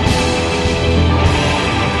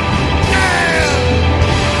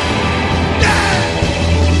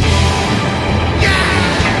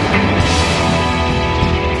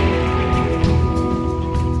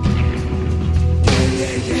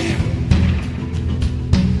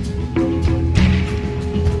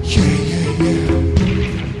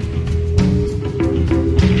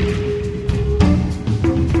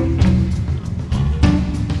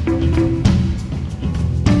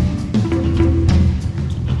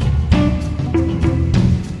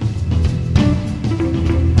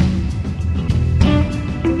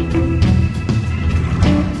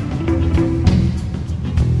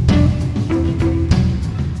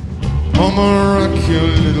 Mama, rock your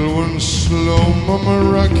little one slow. Mama,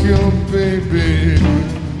 rock your baby.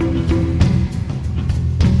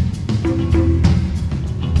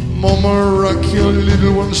 Mama, rock your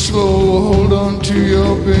little one slow. Hold on to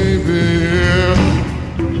your baby.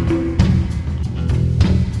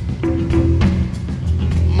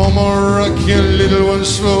 Mama, rock your little one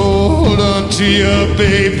slow. Hold on to your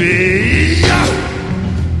baby.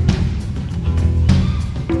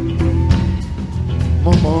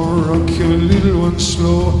 Mama, rock your little one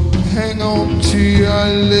slow. Hang on to your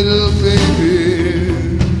little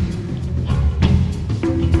baby.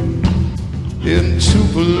 In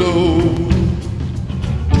Tupelo,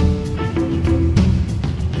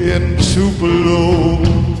 in Tupelo,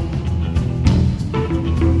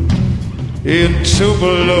 in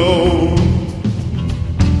Tupelo,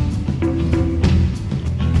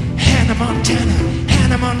 Hannah Montana,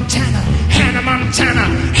 Hannah Montana, Hannah Montana,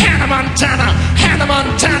 Hannah Montana, Hannah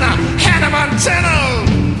Montana, Hannah Montana,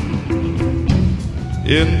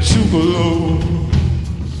 in Tupelo.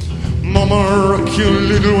 Mama, rock your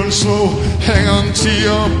little one slow. Hang on to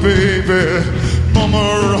your baby.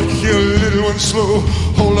 Mama, rock your little one slow.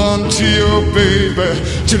 Hold on to your baby.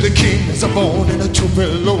 Till the king was born in a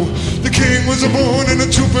Tupelo. The king was born in a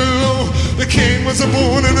Tupelo. The king was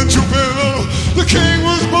born in a Tupelo. The king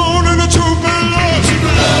was born in a Tupelo.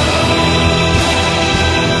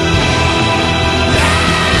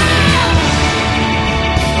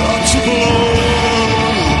 Tupelo.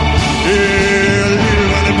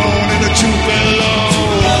 Tupelo. Tupelo.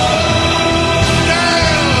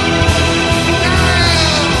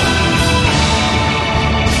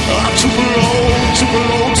 Tupelo,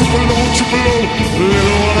 Tupelo, Tupelo, Tupelo.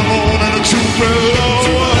 Little one I'm on in a Tupelo.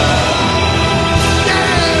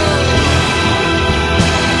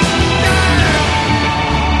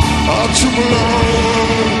 Tupelo.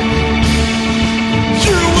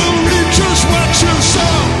 You will reap just what you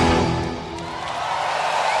sow.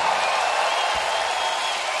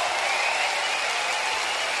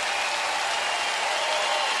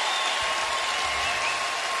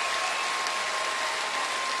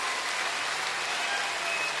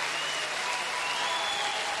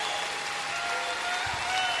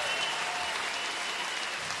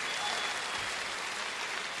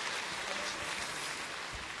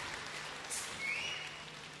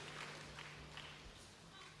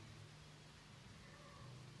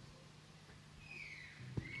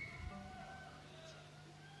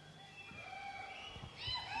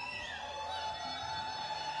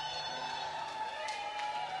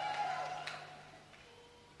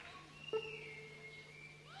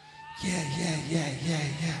 Yeah.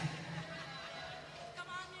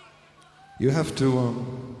 You have to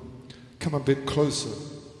come a bit closer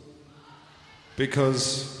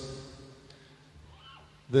because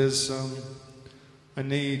there's I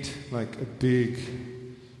need like a big,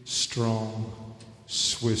 strong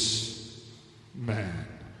Swiss man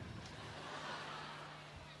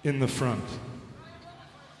in the front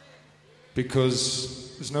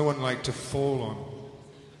because there's no one like to fall on.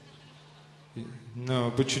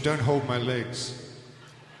 No, but you don't hold my legs.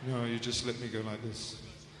 No, you just let me go like this.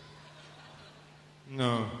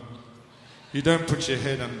 No, you don't put your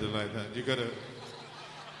head under like that. You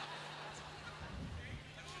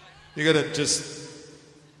gotta just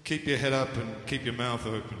keep your head up and keep your mouth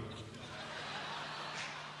open.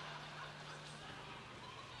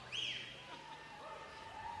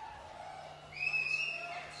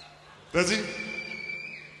 Does he?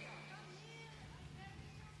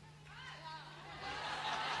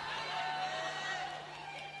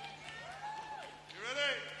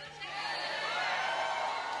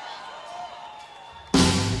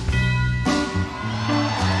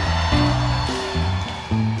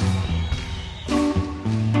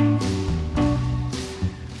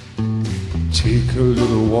 Take a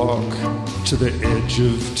little walk to the edge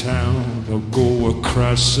of town, or go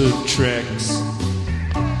across the tracks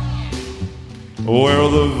where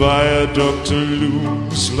the viaduct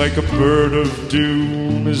looms like a bird of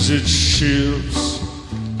doom as it shifts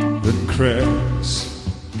and cracks,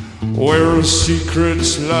 where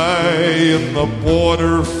secrets lie in the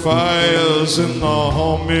border fires and the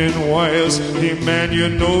humming wires. Hey man, you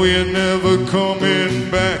know you're never coming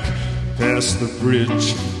back past the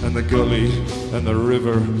bridge and the gully and the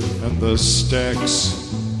river and the stacks.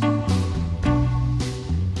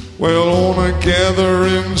 Well, on a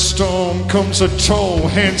gathering storm comes a tall,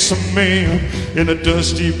 handsome man in a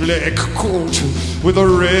dusty black coat with a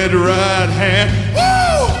red right hand.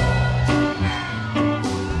 Woo!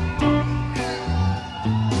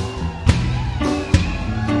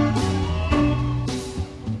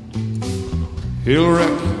 He'll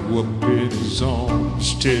wrap you up in his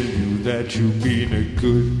arms tell you that you've been a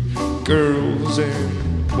good girls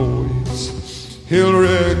and boys. He'll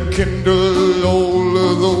rekindle all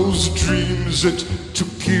of those dreams that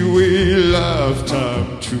took you a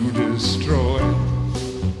lifetime to destroy.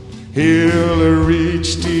 He'll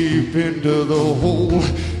reach deep into the hole,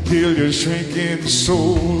 heal your shrinking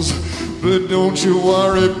souls. But don't you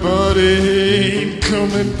worry, buddy, he ain't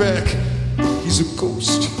coming back. He's a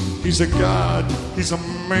ghost, he's a god, he's a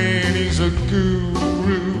man, he's a guru.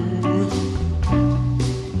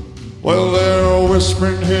 Well, they're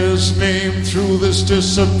whispering his name through this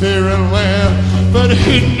disappearing land, but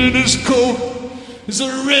hidden in his coat is a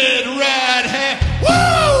red right hand.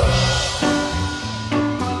 Woo!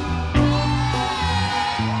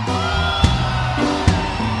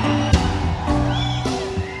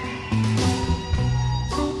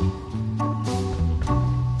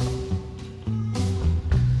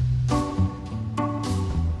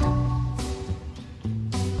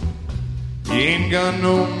 You ain't got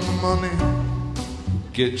no money,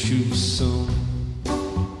 get you some.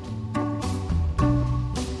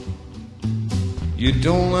 You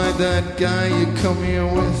don't like that guy you come here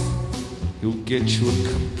with, he'll get you a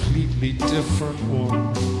completely different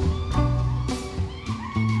one.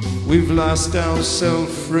 We've lost our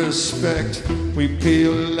self-respect, we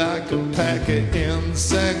peel like a pack of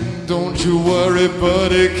insects. Don't you worry,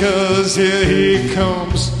 buddy, 'cause here he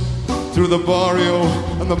comes, through the barrio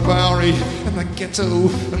and the Bowery and the ghetto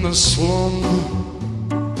and the slum.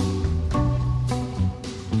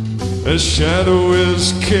 A shadow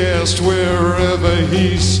is cast wherever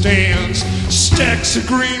he stands, stacks of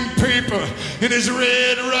green paper in his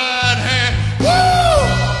red right hand. Woo!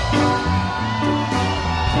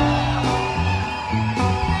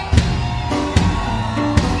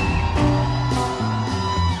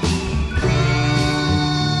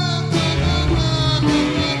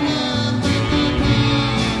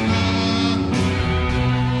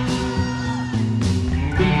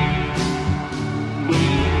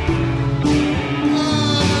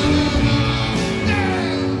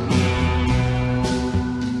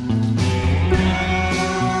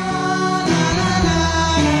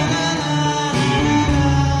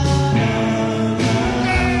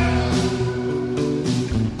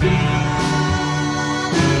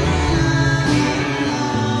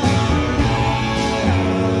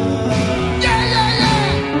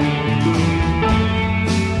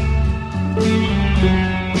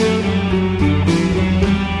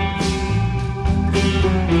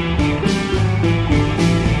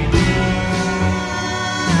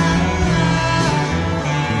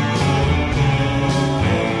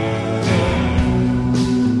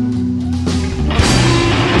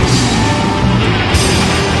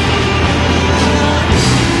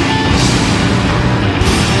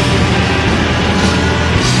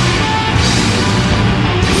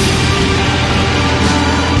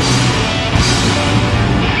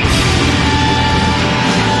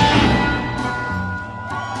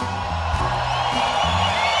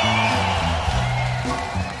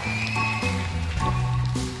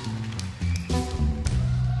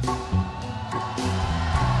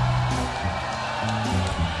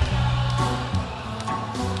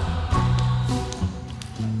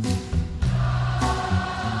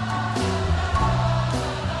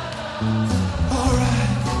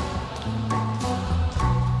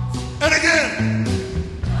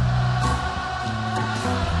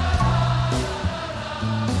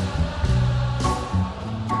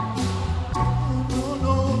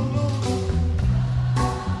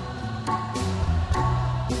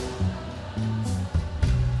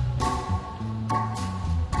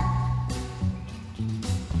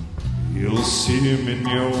 You'll see him in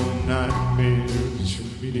your nightmares,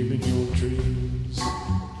 you'll meet him in your dreams.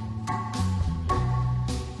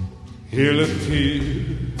 He'll appear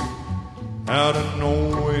out of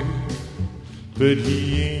nowhere, but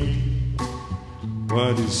he ain't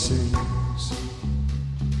what he seems.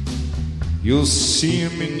 You'll see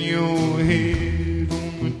him in your head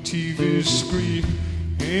on the TV screen.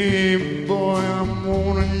 Hey boy, I'm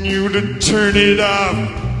warning you to turn it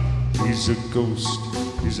off. He's a ghost,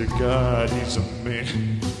 he's a god, he's a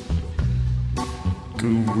man,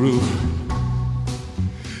 guru.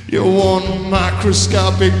 You're one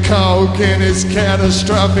microscopic cog in his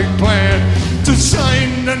catastrophic plan,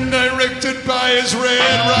 designed and directed by his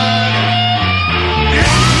red rider.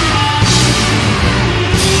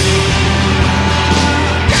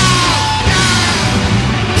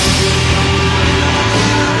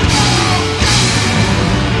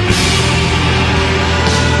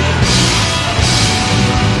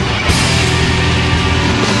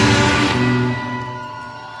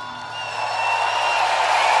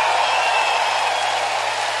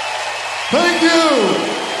 Thank you.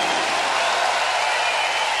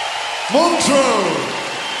 Montreux.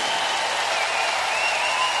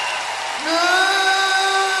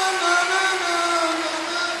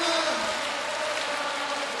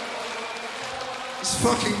 It's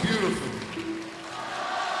fucking beautiful.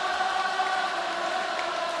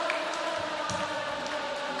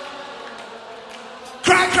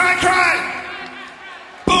 Cry, cry, cry!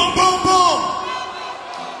 Boom, boom, boom!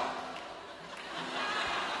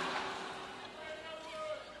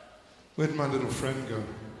 Where'd my little friend go?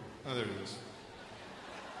 Oh, there he is.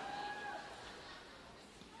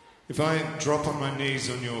 If I drop on my knees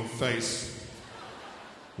on your face,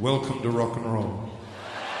 welcome to rock and roll.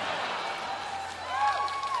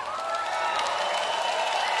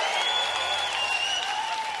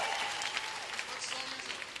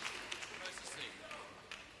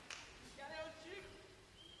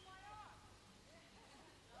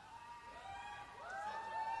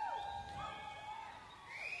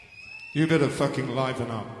 You better fucking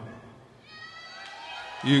liven up.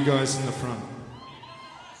 You guys in the front.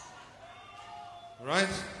 Right?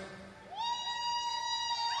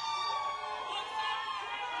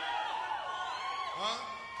 Huh?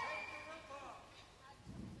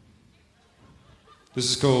 This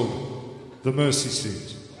is called The Mercy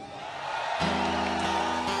Seat.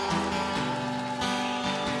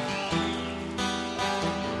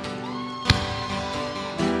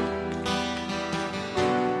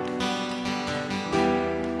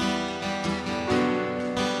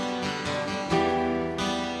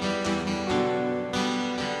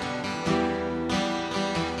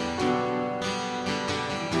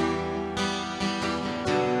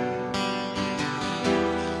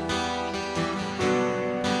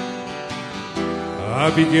 I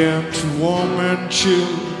began to warm and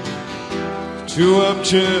chill to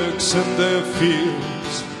objects and their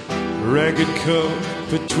fears. Ragged coat,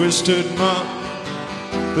 a twisted mop,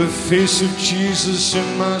 the face of Jesus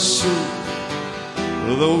in my suit.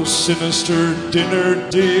 Those sinister dinner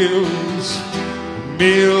deals,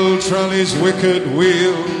 meal trolleys, wicked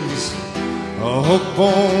wheels, a hook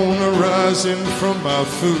bone arising from my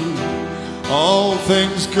food. All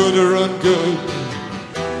things good or ungood,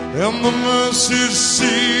 and the mercy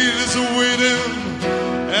seat is waiting,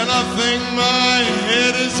 and I think my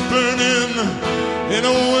head is burning. In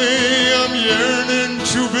a way I'm yearning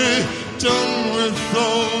to be done with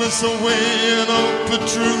all this weighing up the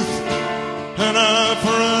truth. An eye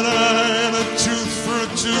for an eye and a tooth for a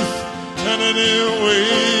tooth, and anyway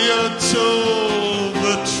I told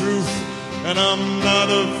the truth, and I'm not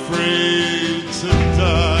afraid to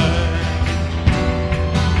die.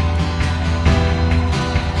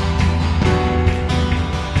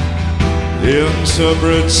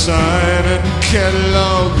 Interpret sign and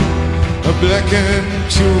catalog, a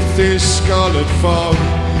blackened toothy scarlet fog.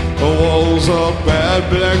 The walls are bad,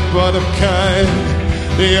 black bottom kind.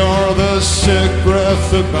 They are the sick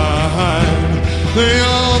breath of my hind. They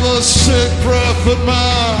are the sick breath of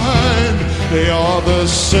my hind. They are the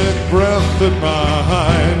sick breath of my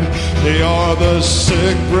hind. They are the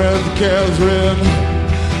sick breath gathering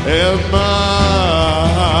at my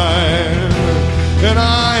hind. And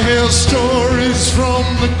I hear stories from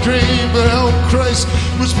the grave of how Christ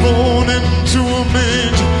was born into a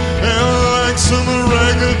manger, and like some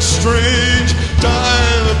ragged strange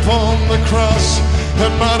died upon the cross.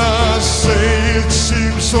 And might I say it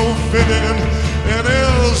seems so fitting, in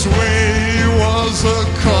his way he was a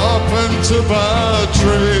carpenter by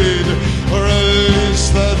trade, or at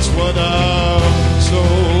least that's what I'm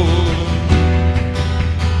told.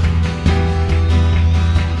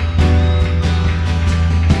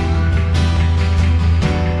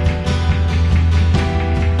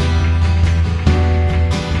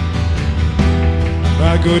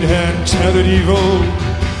 My good hand tethered evil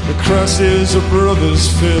across his brother's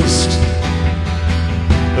fist.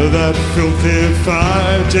 That filthy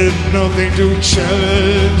fire did nothing to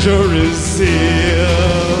challenge or resist.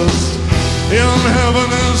 In heaven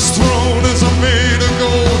his throne is made of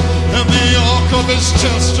gold, and the ark of his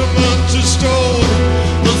testament is stone.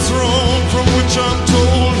 The throne from which I'm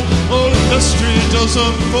told all history does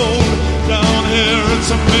unfold. Down here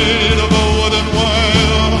it's made of a wooden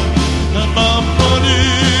wire, and my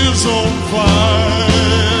money's on fire,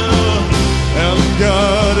 and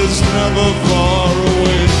God is never far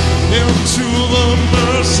away. Into the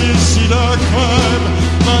mercy seat I climb.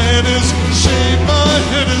 My head is shaved, my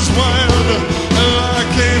head is wild, and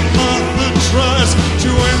like a moth that tries to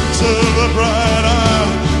enter the bright eye,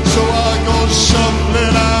 so I go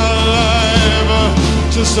shuffling out alive,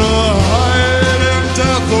 just to hide in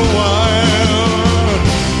death a while.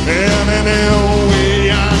 And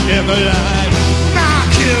anyway I never lied.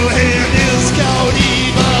 Knock it still hand is called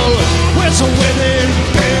evil. Where's a wedding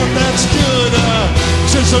band that's good?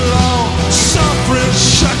 Just a long suffering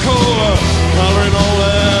shackle, hollering all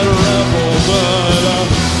that rebel blood.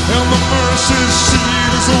 And the mercy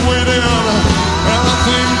seat is waiting, and I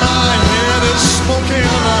think my head is smoking.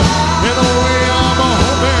 In a way I'm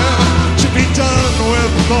hoping to be done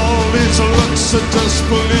with all these looks of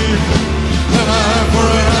disbelief. An eye for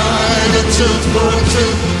an eye, and a tooth for a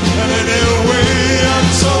tooth, and anyway I'm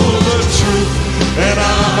told the truth, and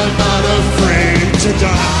I'm not afraid to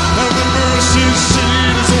die. And the mercy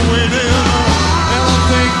seat is waiting, and I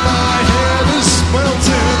think my head is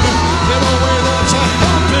melting in a way that's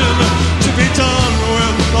hoping to be done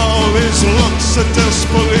with all these looks of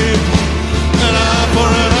disbelief. An eye for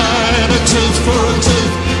an eye, and a tooth for a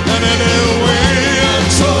tooth, and anyway I'm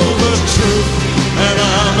told the truth, and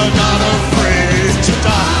I'm not afraid to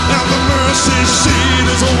die. And the mercy seat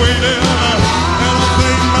is waiting, and I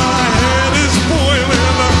think my head is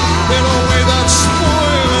boiling in a way that's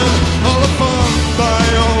spoiling all the fun by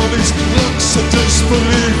all these looks of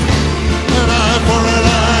disbelief. An eye for an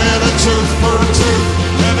eye, and a tooth for a tooth,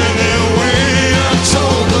 and anyway I'm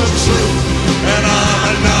told the truth, and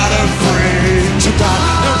I'm not afraid to die.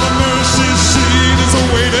 And the mercy seat is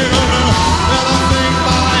waiting, and I think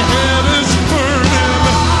my head is burning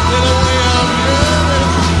in a way I'm yearning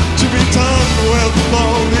to be done with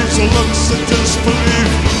all these looks of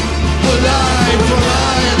disbelief. A lie for a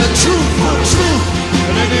lie, and a truth for a truth,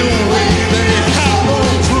 and anyway they have no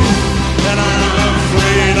proof, and I'm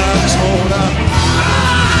afraid I'm told up.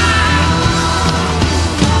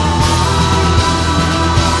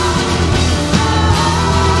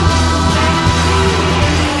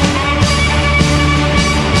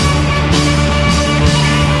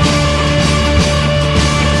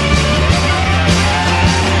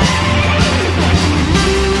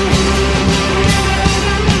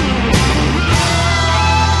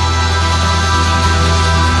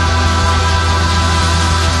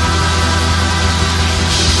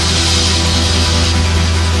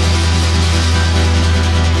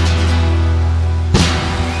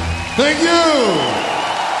 Thank you.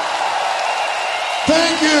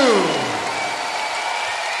 Thank you.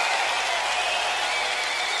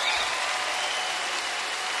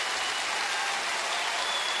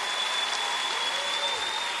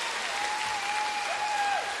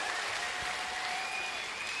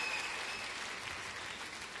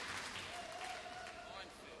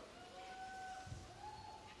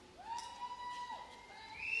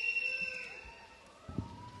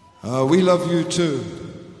 We love you too.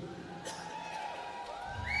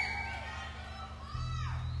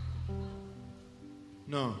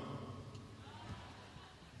 No.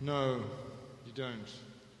 No, you don't.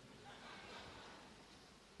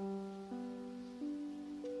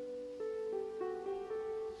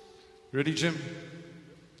 Ready, Jim?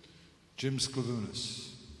 Jim Sklavounis.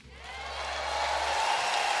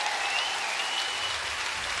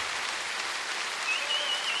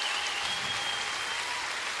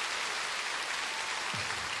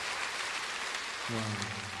 One,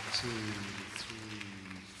 two, three,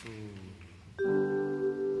 four.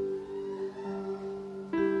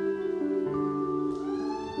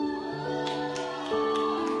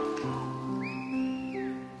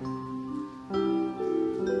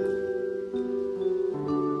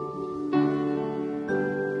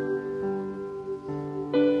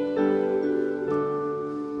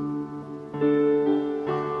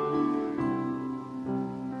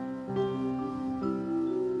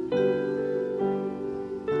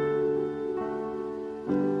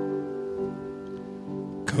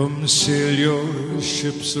 Come sail your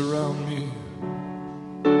ships around me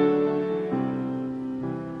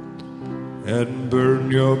and burn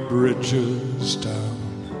your bridges down.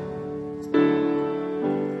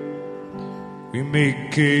 We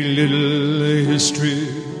make a little history,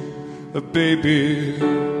 a baby,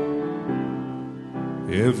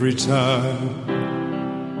 every time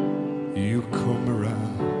you come around.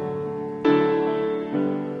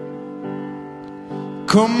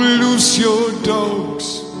 Come loose your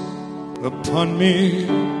dogs upon me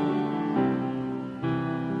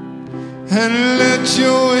and let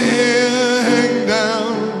your hair hang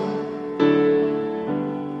down.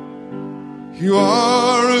 You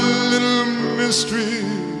are a little mystery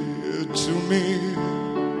to me.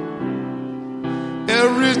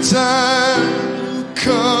 Every time you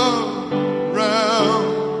come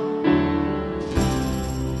round,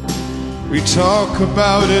 we talk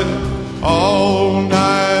about it all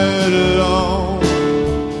night long.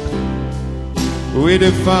 We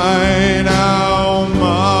define our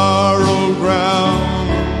moral ground.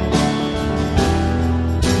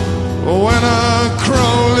 When a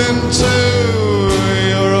crow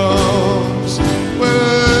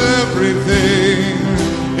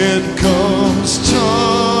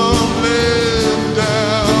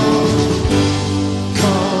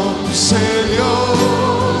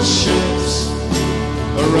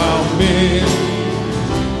me.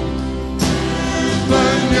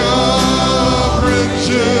 Burn your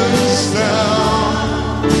bridges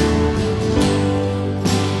down.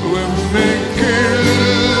 We're making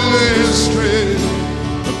history,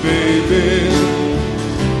 baby.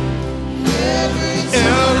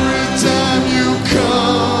 Every time you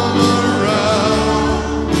come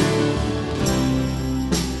around,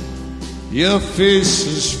 your face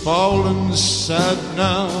is fallen sad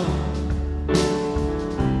now.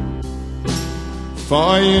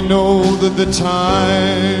 For you know that the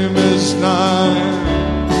time is nigh.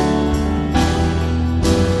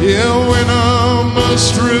 Yeah, when I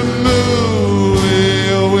must remove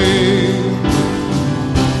your wing,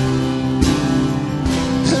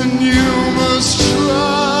 and you must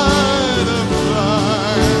try to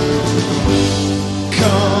fly.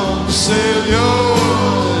 Come sail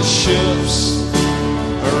your ships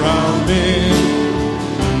around me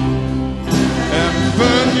and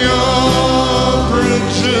burn your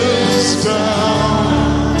bridges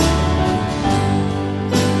down.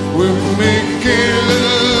 We're making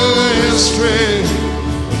history,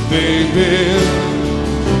 baby.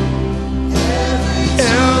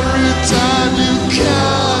 Every time you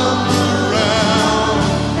come around,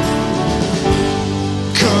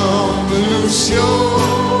 come loose your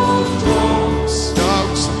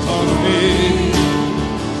dogs on me.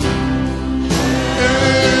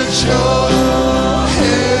 Let your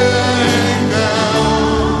hair hang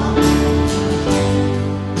down.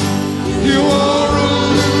 You are a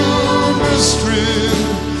little mystery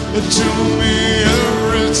to me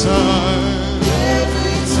every time.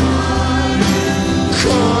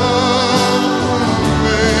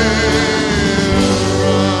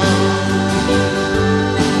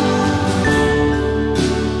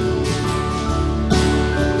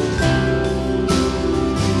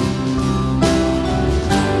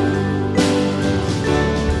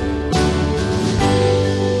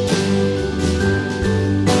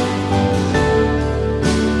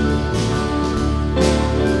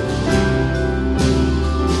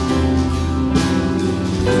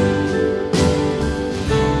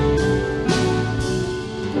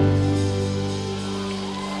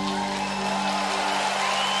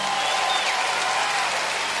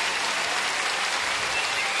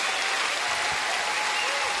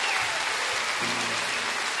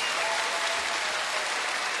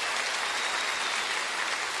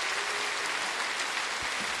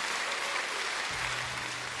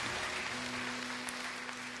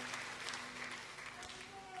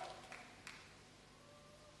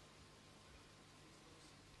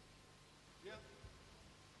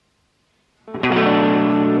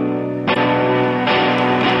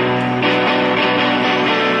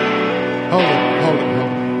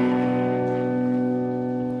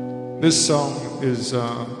 This song is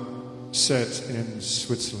set in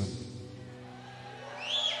Switzerland.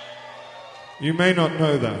 You may not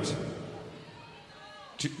know that.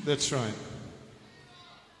 That's right.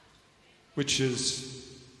 Which is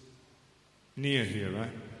near here,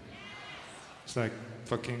 right? It's like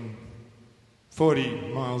fucking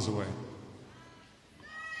 40 miles away.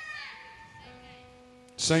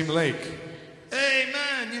 Same lake. Hey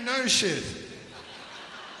man, you know shit.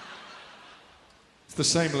 It's the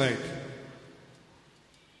same lake.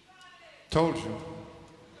 Told you.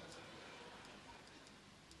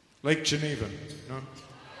 Lake Geneva, no?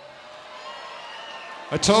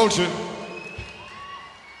 I told you.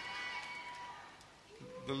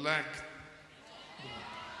 The lack.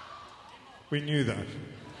 We knew that.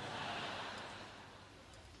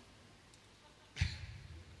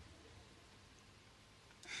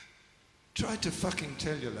 Tried to fucking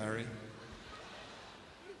tell you, Larry.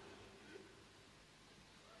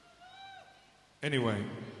 Anyway,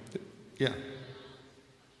 yeah.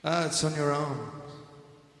 It's on your arm.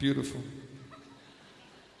 Beautiful.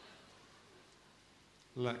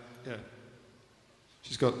 Yeah.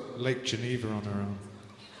 She's got Lake Geneva on her arm.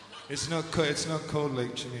 It's not called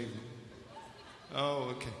Lake Geneva.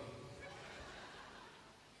 Oh, okay.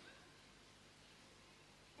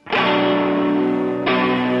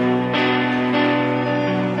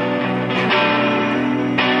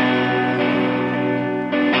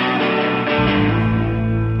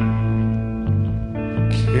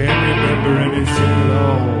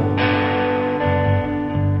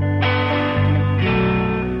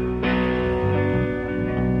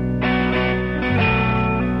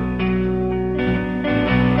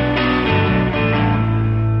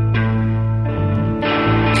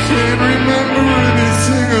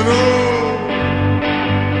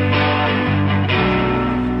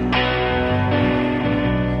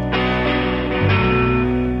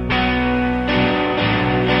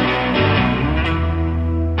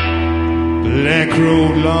 black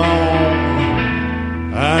road long,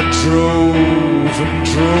 I drove and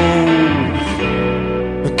drove.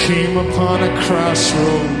 I came upon a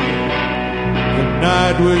crossroad. The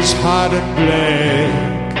night was hot and black.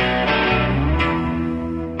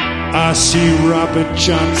 I see Robert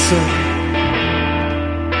Johnson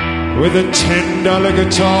with a $10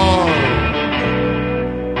 guitar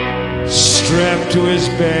strapped to his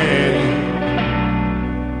back,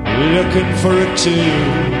 looking for a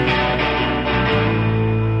tune.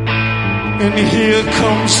 And here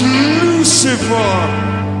comes Lucifer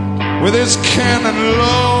with his cannon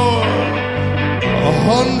load.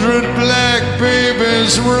 100 black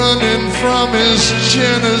babies running from his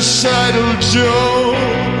genocidal jaw.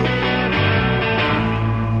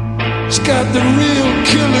 It's got the real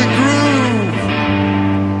killer groove.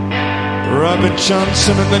 Robert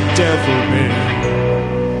Johnson and the Devil Man.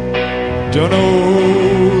 Don't know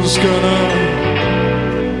who's gonna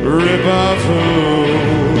rip off who.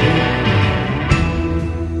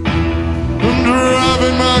 I'm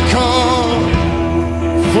driving my car,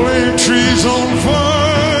 flame trees on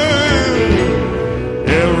fire.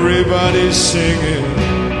 Everybody's singing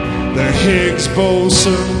the Higgs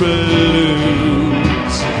Boson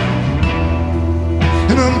blues.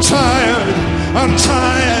 And I'm tired, I'm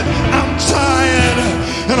tired, I'm tired,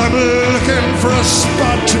 and I'm looking for a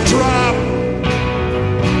spot to drop.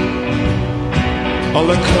 All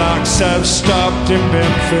the clocks have stopped in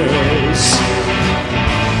Memphis,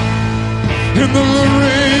 in the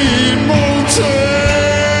Lorraine Motel.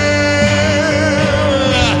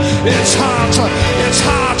 It's hot, it's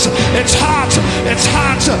hot, it's hot, it's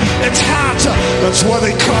hot, it's hot. That's why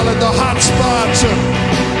they call it the hot spot.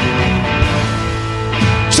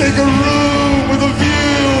 Take a room with a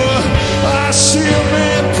view. I see a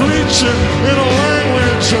man preaching in a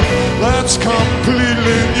language that's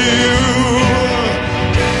completely new.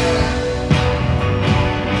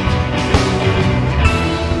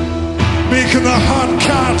 Making the hot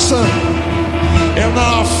cots and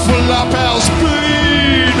the flop house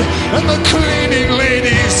bleed, and the cleaning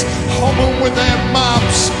ladies home with their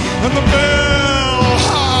mops, and the bell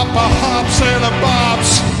hops and the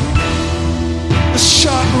bops. The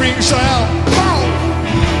shot rings out, pow!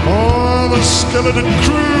 Oh, the skeleton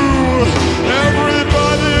crew,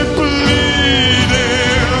 everybody bleeding.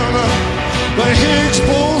 The Higgs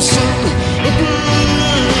Boson, the blue.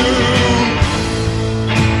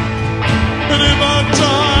 And if I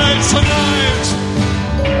die tonight,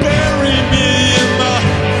 bury me in my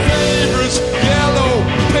favorite yellow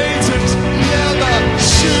patent leather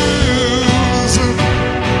shoes.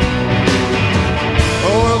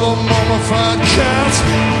 Oh, with a mummified cat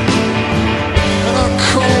and a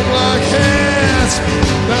comb-like hat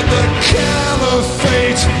that the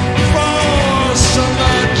caliphate forced on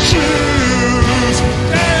the Jews.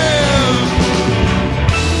 Yeah.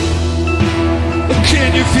 Can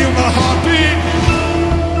you feel my heartbeat?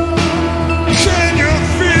 Can you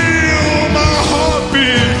feel my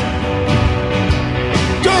heartbeat?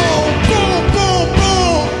 Go, boom, boom,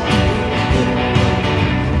 boom.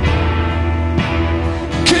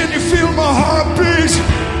 Can you feel my heartbeat?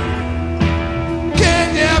 Can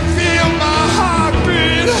you feel my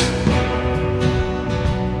heartbeat?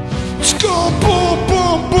 Let's go, boom,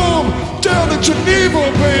 boom, boom, down to Geneva,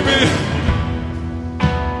 baby.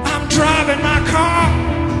 I'm driving my car.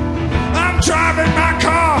 I'm driving my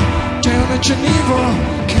car down to Geneva.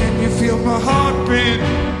 Can you feel my heartbeat?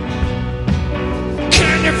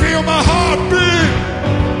 Can you feel my heartbeat?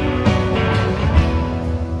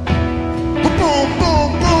 Boom, boom,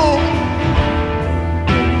 boom.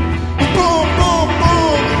 Boom, boom,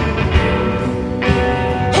 boom.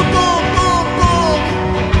 Boom, boom, boom.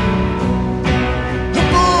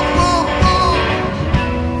 Boom, boom, boom.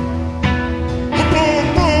 Boom,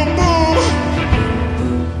 boom, boom.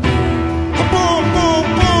 Boom, boom,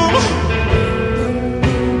 boom.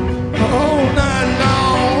 All night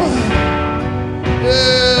long.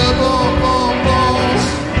 Yeah, boom, boom.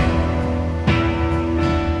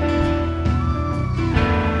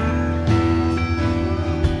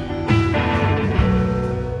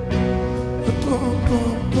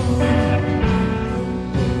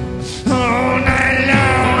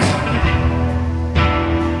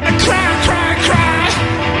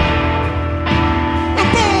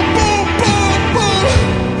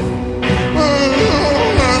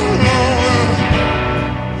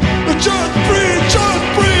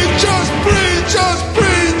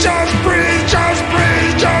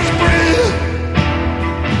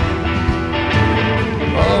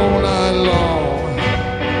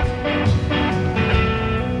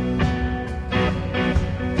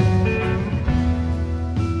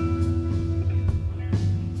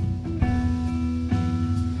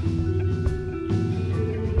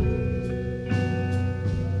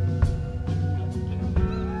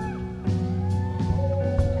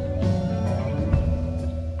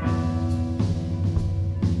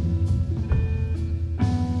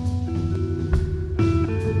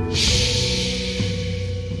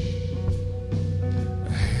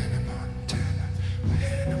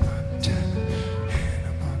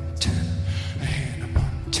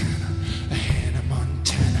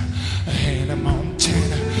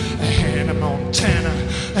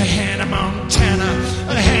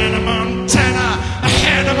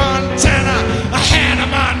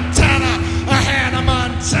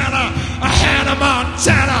 Hannah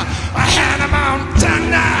Montana, Hannah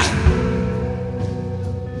Montana.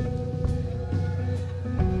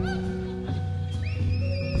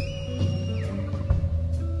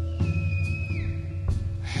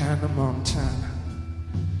 Hannah Montana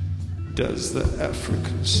does the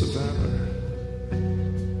African savannah,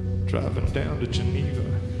 driving down to Geneva.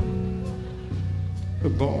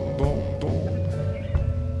 Boom, boom, boom.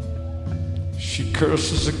 She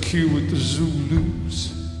curses a queue with the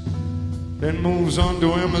Zulus, then moves on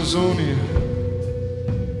to Amazonia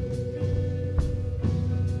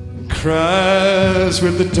and cries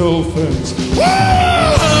with the dolphins.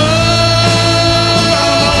 Whoa!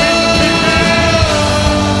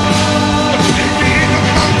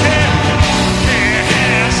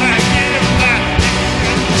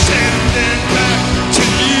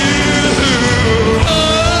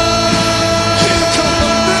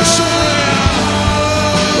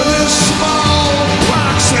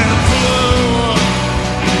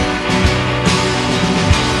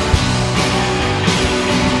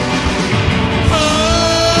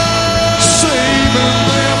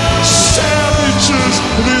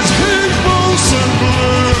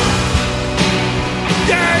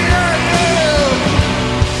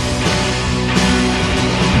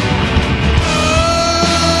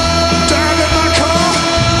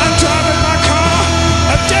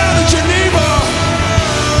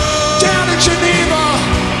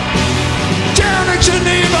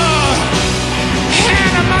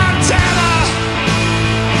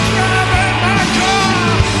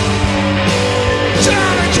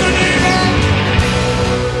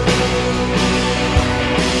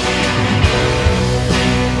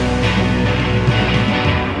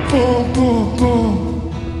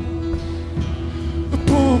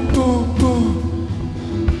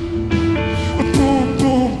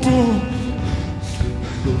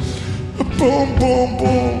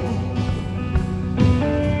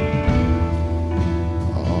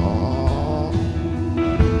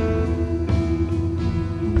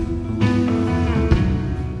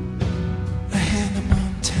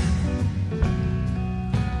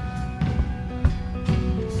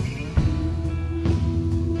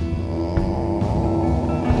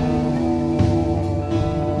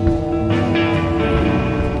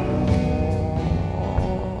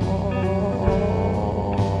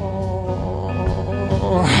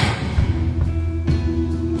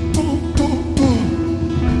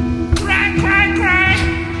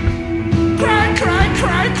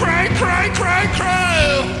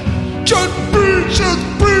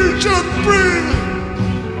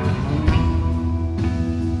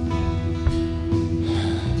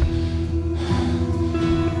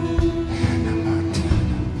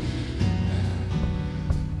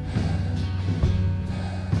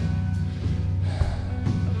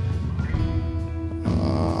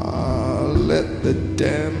 Let the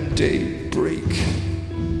damn day break.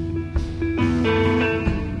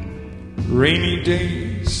 Rainy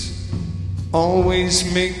days always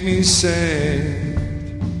make me sad.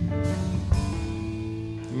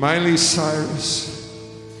 Miley Cyrus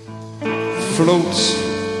floats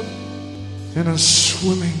in a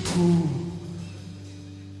swimming pool.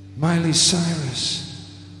 Miley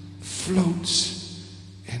Cyrus floats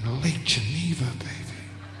in Lake Geneva, baby.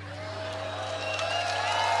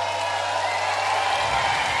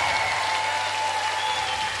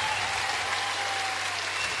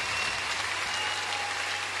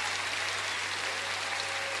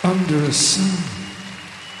 Under a sun,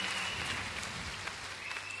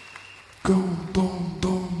 go boom,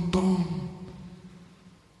 boom, boom,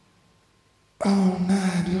 all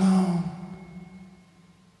night long.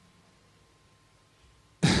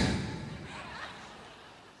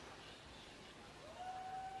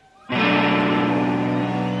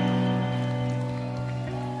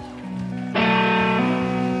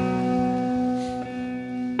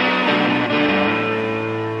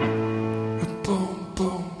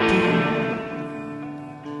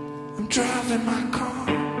 Driving my car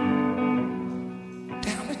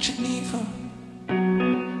down to Geneva,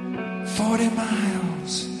 40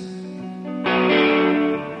 miles.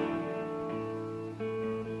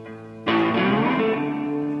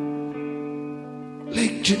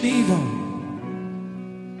 Lake Geneva,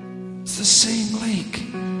 it's the same lake.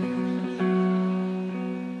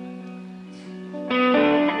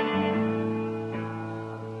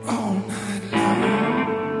 All night long.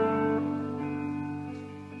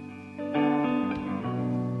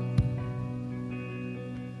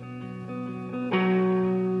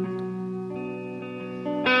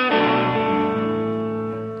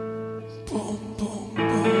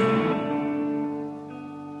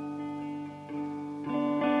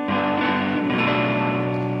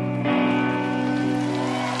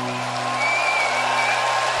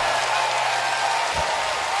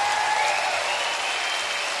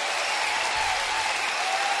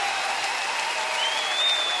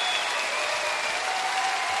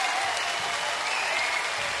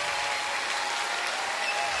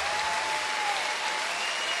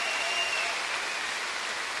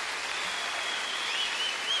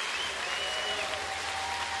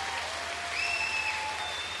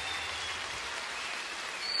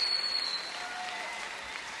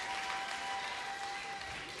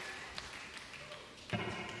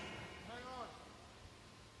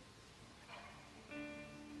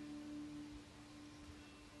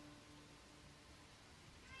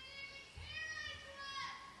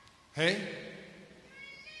 Hey?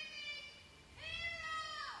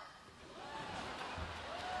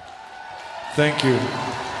 Thank you.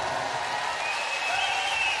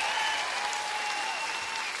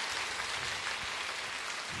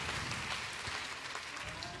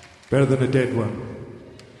 Better than a dead one.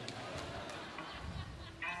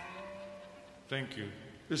 Thank you.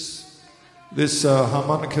 This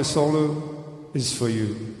harmonica solo is for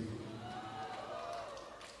you.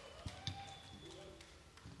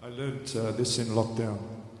 I learned this in lockdown.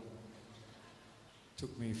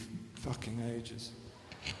 Took me fucking ages.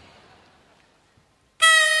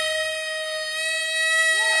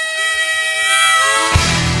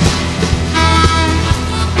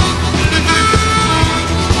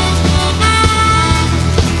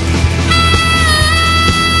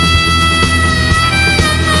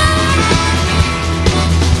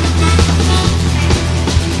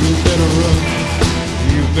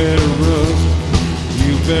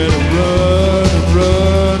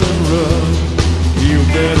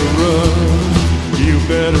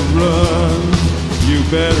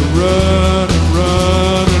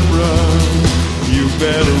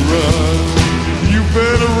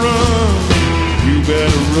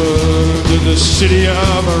 City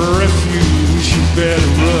of refuge, you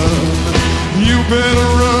better run, you better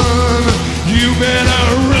run, you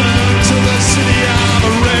better run to the city of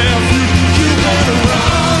refuge, you better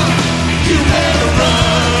run, you better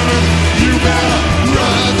run, you better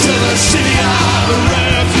run to the city of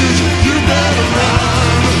refuge, you better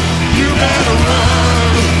run, you better run,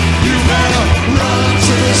 you better run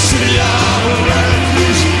to the city of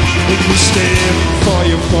refuge. If you stand for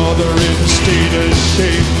your father in a state of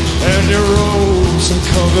shame, and your robes are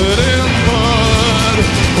covered in mud,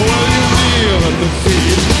 while you kneel at the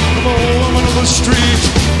feet of a woman on the street,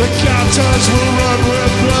 the captors will run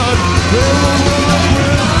with blood, they will run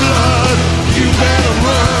with blood. You better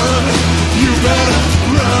run, you better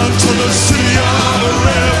run to the city of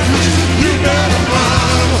refuge. You better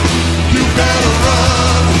run, you better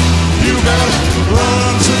run, you better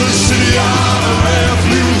run to the city of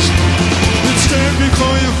refuge. You stand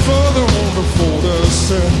before your father on the border,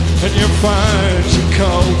 and you find your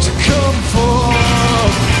call to come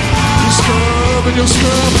forth. You scrub and you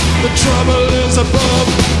scrub, the trouble is above,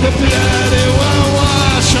 the bloody will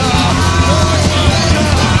wash off.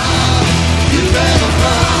 You better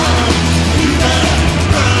run, you better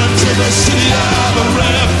run to the city of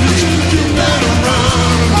refuge. You better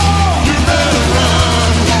run, you better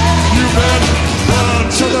run, you better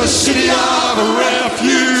run to the city of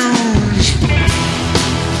refuge.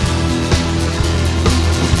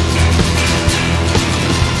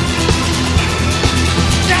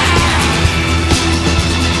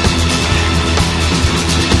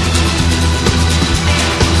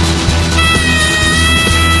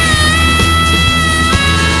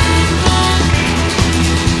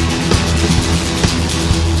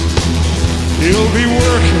 You'll be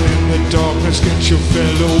working in the darkness against your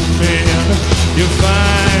fellow man. You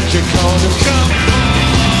find your call to come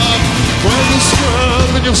on. Well, you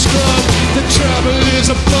scrub and you scrub, the trouble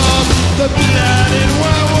is above, the blood it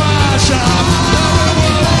will wash off.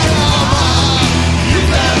 You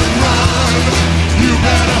better run, you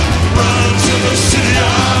better run to the city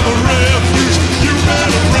of refuge. You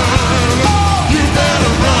better run, you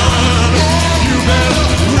better run, you better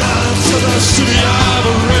run to the city of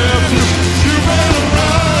refuge. You better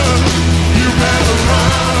run, you better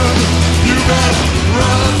run, you better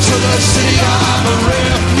run to the city of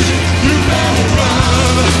refuge. You better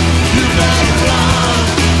run, you better run,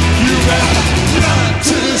 you better run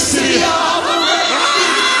to the city of refuge.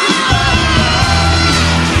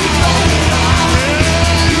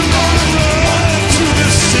 You better run to the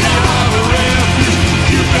city of refuge.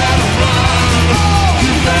 You better run,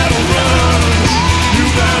 you better run, you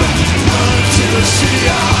better run to the city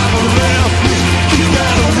of refuge. You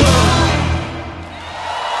better run.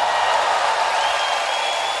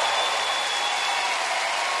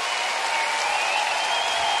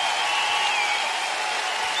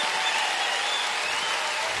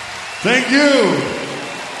 Thank you.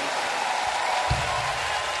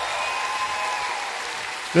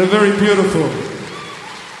 They're very beautiful.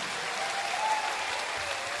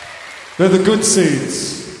 They're the good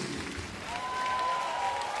seeds.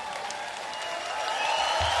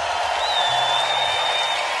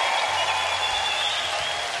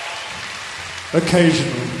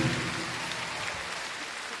 Occasionally.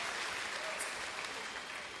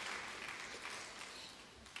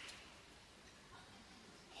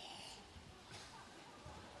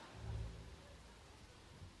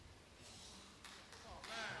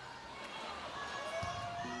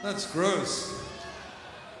 That's gross.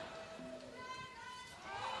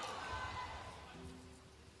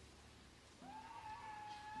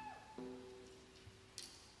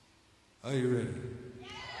 Are you ready?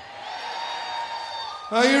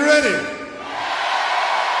 Are you ready?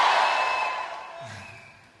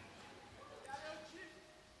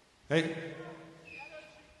 Hey.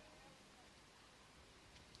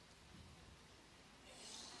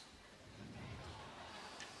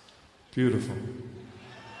 Beautiful.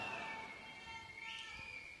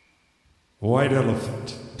 White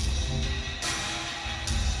elephant.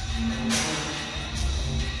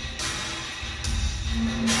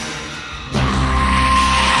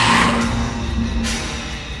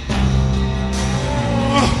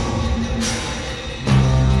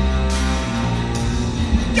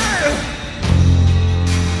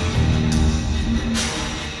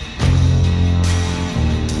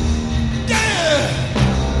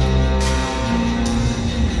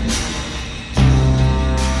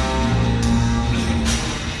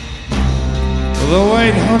 The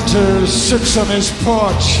white hunter sits on his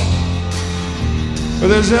porch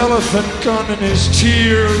with his elephant gun and his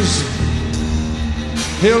tears.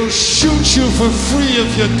 He'll shoot you for free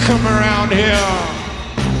if you come around here.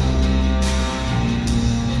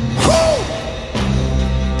 Woo!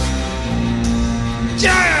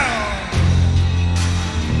 Yeah!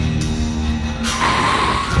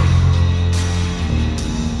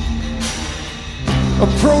 A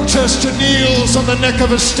protester kneels on the neck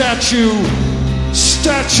of a statue.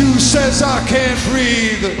 Statue says, I can't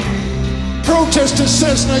breathe. Protester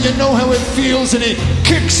says, now you know how it feels, and he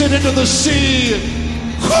kicks it into the sea.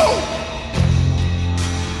 Woo!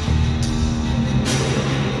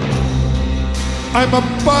 I'm a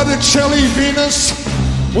Botticelli Venus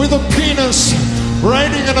with a penis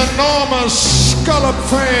riding an enormous scallop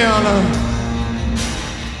fan.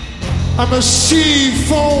 I'm a sea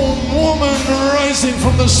foam woman rising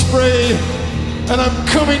from the spray, and I'm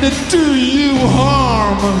coming to do you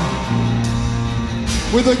harm.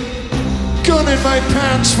 With a gun in my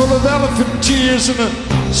pants full of elephant tears and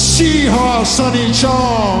a seahorse on each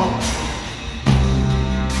arm.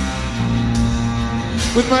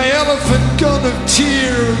 With my elephant gun of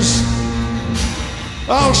tears,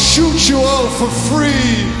 I'll shoot you all for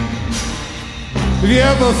free. If you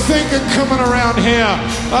ever think of coming around here,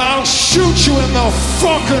 I'll shoot you in the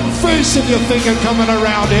fucking face if you think of coming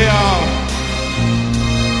around here.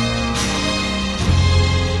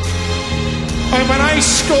 I'm an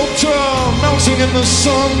ice sculpture melting in the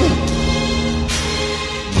sun.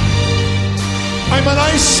 I'm an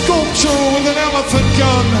ice sculpture with an elephant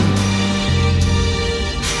gun.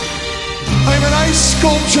 I'm an ice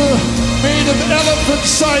sculpture made of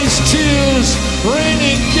elephant-sized tears,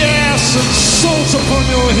 raining gas and salt upon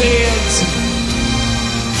your heads.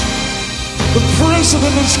 The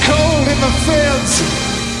president is cold in the feds.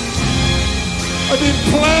 I've been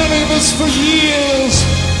planning this for years.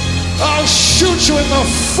 I'll shoot you in the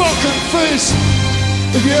fucking face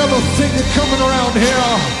if you ever think of coming around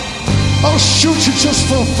here. I'll shoot you just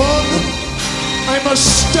for fun. I'm a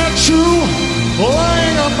statue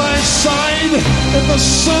lying on my side in the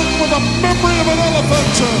sun with a memory of an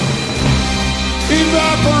elephant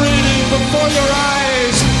evaporating before your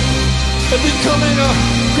eyes and becoming a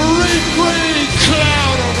great gray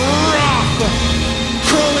cloud of wrath,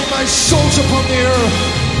 curling my souls upon the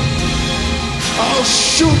earth. I'll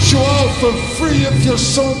shoot you all for free if you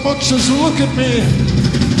so much as look at me.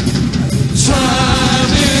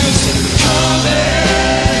 Time is coming.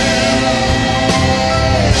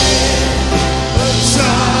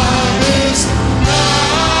 Time is now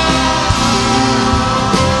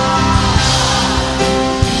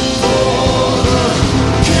for the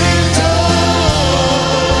kingdom in the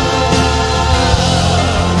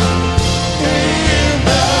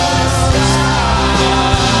sky.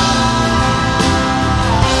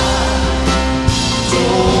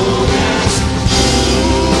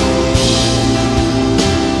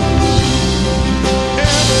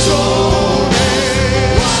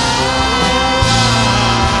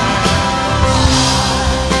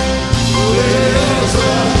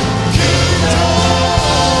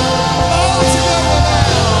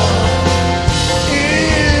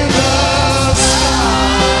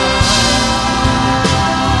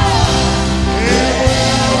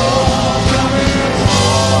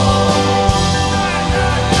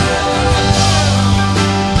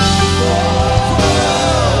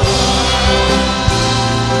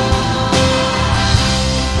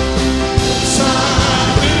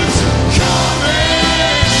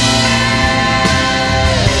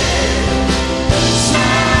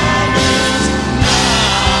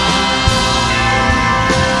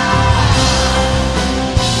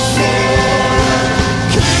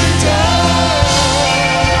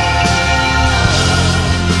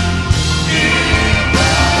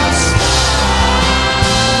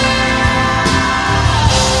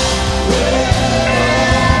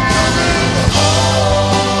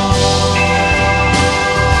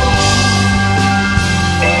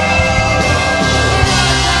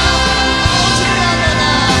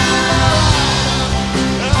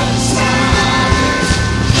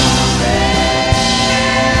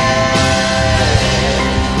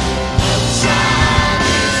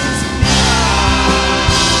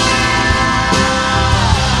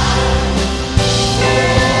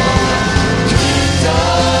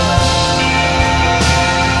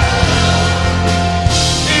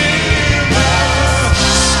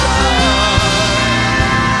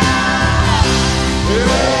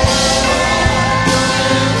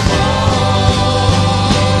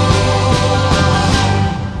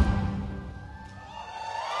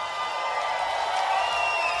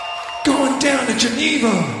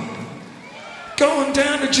 Geneva. Going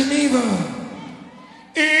down to Geneva.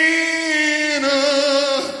 In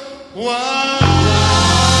a while.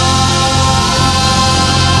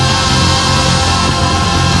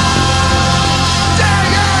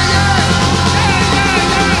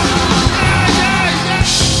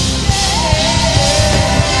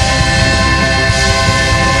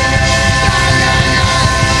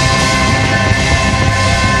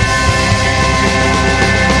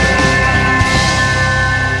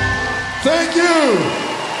 Thank you.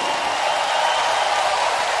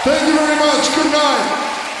 Thank you very much. Good night.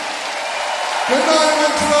 Good night,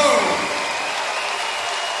 Montreux.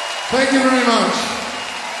 Thank you very much.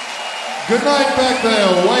 Good night back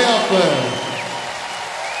there, way up there.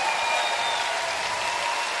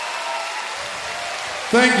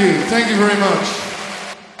 Thank you. Thank you very much.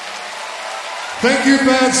 Thank you,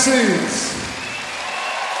 Bad Seeds.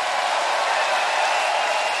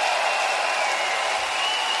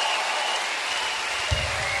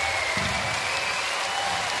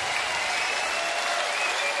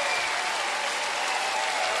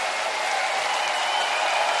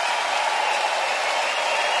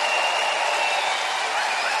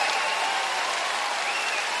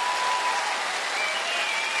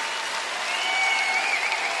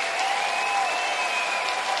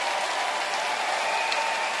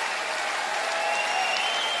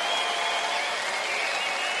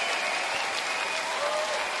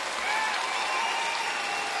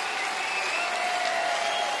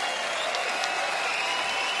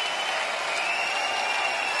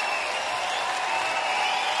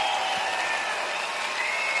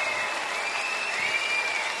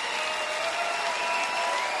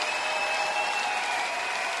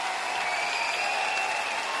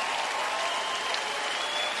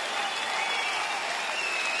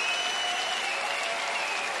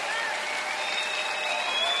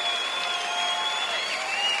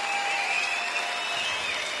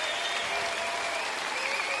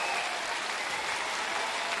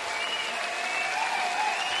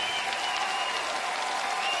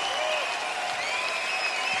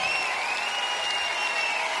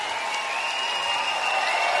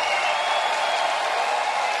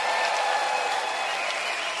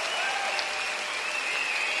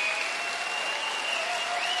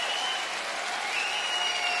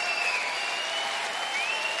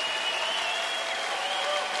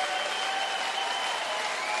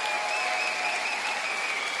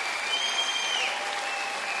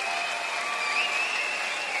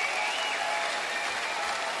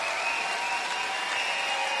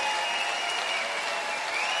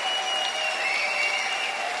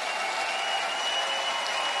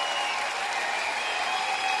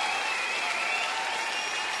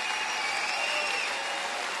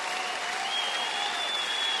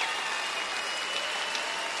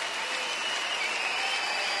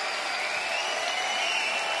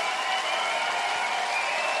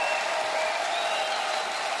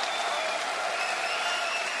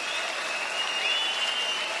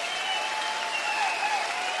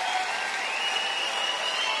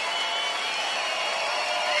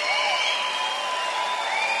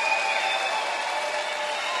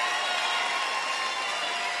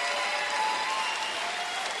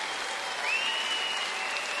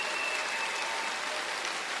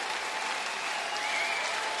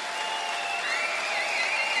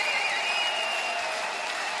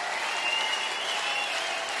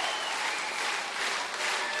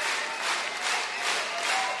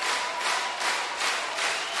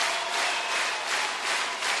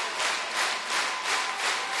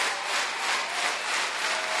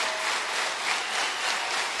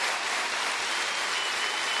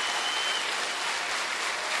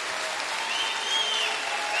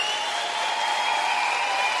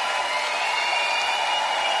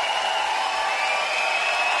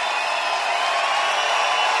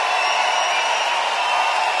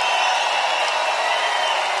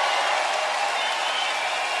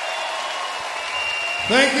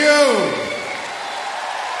 Thank you.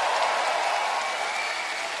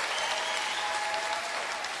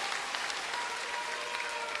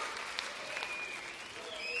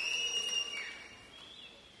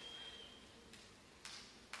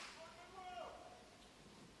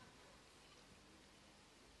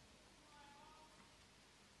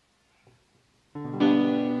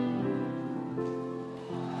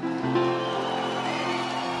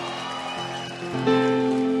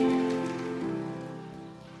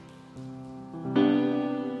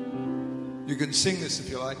 You can sing this if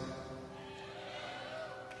you like.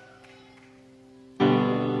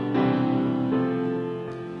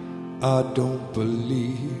 I don't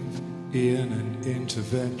believe in an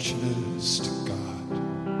interventionist God.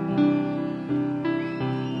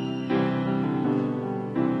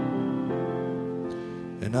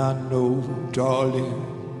 And I know,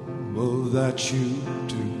 darling, well, that you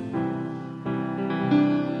do.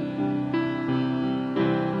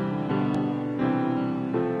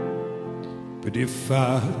 But if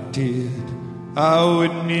I did, I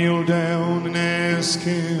would kneel down and ask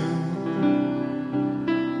him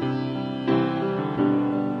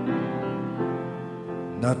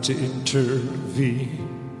not to intervene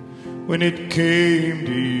when it came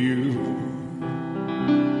to you.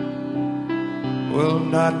 Well,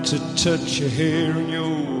 not to touch your hair and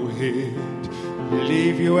your head,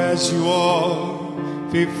 leave you as you are.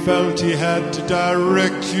 If he felt he had to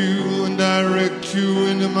direct you and direct you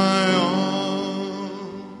into my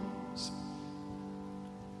arms,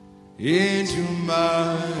 into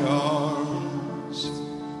my arms,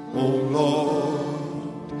 oh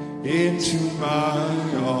Lord, into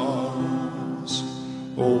my arms,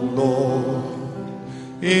 oh Lord,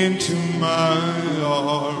 into my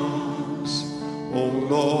arms, oh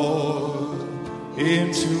Lord,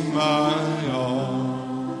 into my arms.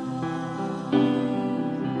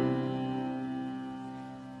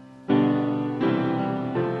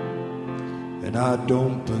 And I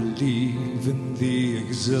don't believe in the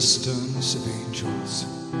existence of angels.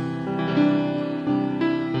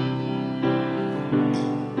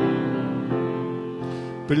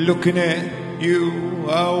 But looking at you,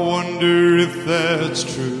 I wonder if that's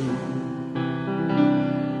true.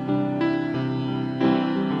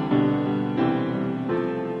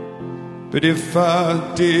 But if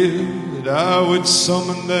I did, I would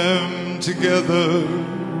summon them together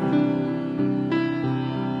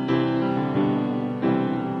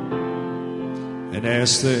and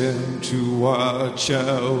ask them to watch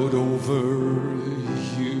out over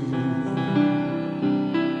you.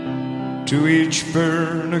 To each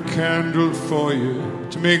burn a candle for you,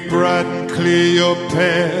 to make bright and clear your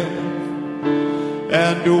path,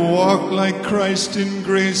 and to walk like Christ in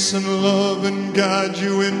grace and love and guide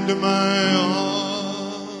you into my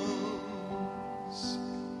arms,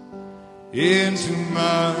 into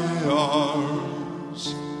my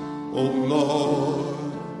arms, oh Lord,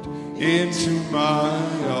 into my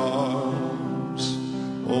arms,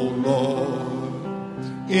 oh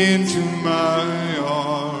Lord, into my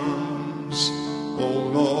arms, oh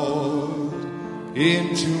Lord,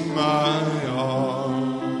 into my arms.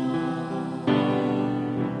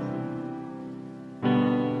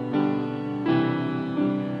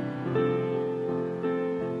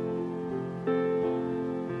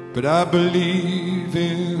 But I believe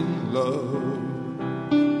in love,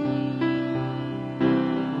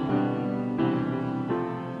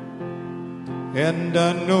 and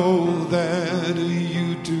I know that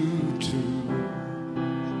you do too.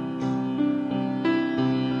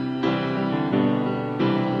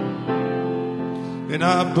 And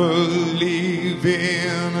I believe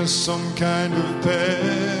in some kind of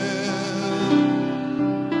path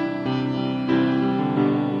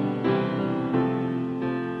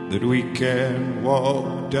that we can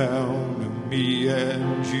walk down, me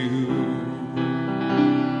and you.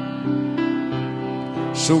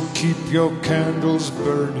 So keep your candles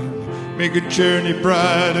burning, make a journey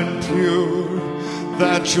bright and pure,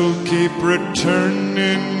 that you'll keep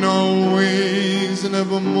returning always and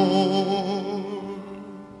evermore.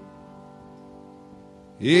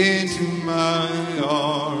 Into my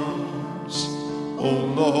arms,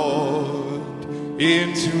 oh Lord,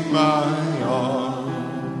 into my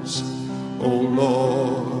arms, oh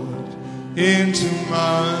Lord, into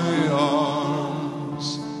my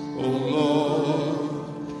arms, oh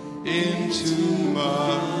Lord, into my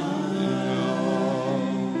arms.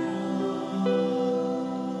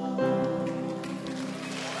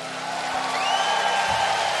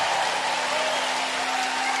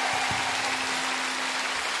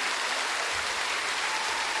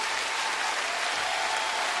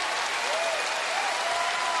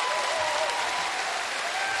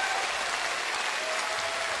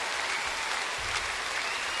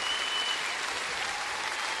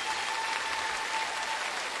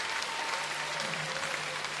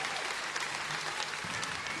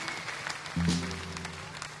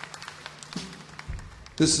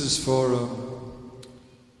 This is for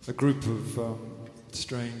a group of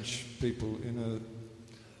strange people in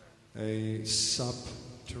a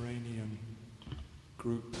subterranean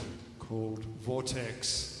group called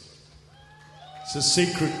Vortex. It's a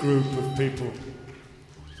secret group of people,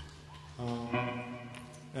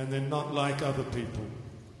 and they're not like other people.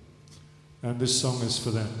 And this song is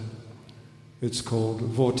for them. It's called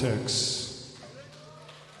Vortex.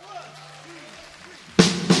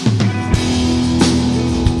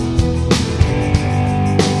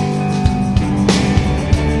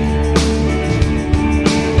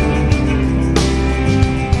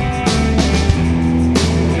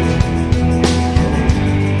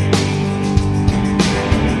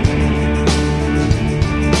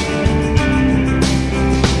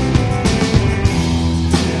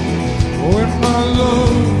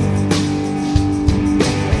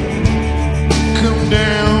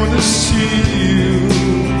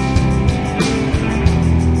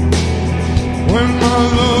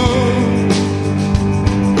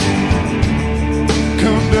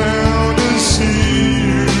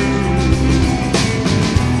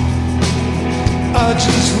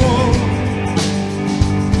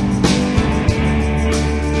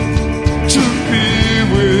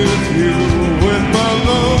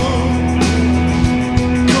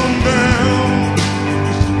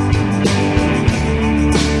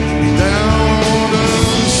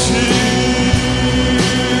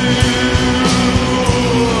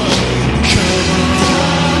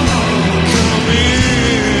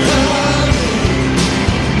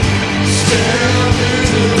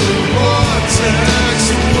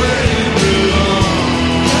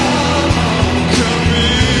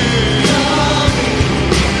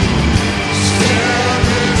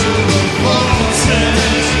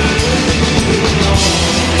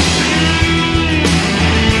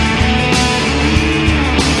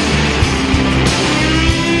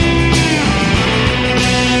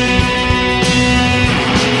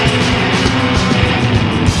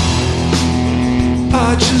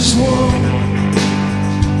 just want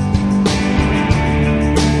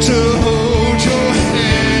to hold your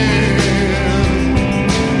hand.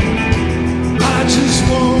 I just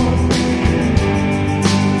want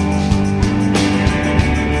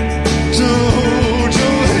to hold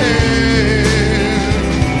your hand.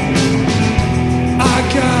 I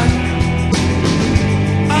got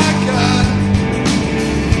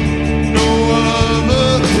no other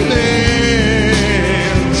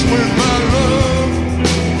plans when my love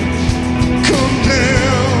come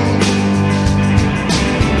down.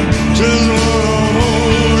 Just wanna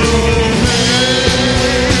hold your hand.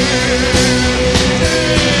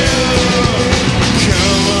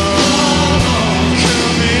 Come on,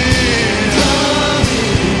 come in.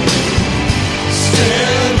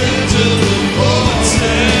 Step into the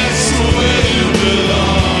vortex where you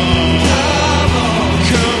belong.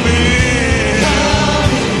 Come in.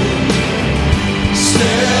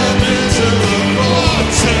 Step into the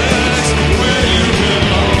vortex where you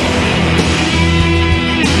belong.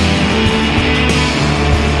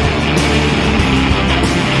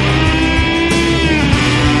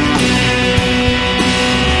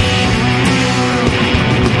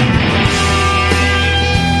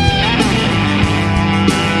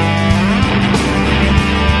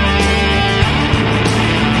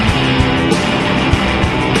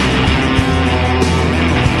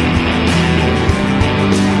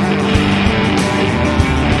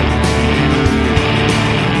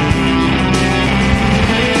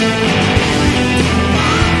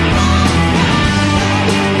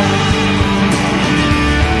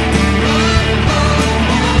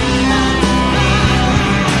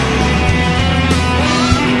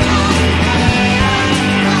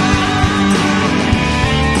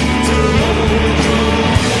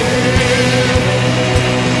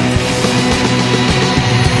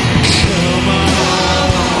 Come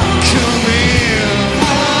on, come in.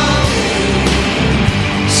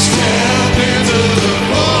 Step into the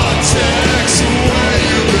vortex where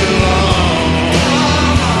you belong.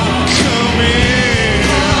 Come in.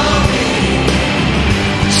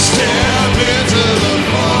 Step into the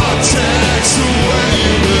vortex where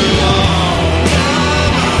you belong.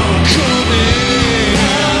 Come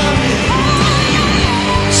in.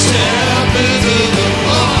 Step into the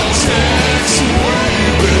vortex where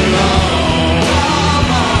you belong.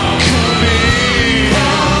 Come in.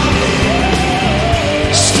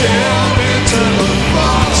 Step into the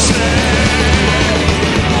vortex.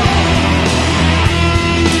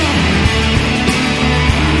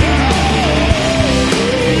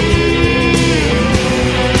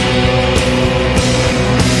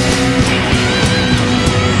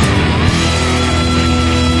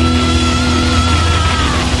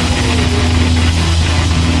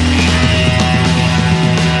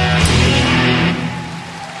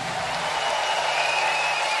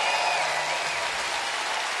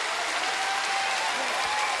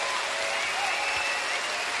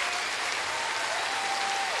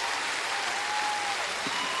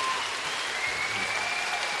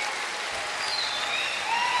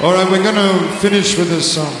 All right, we're going to finish with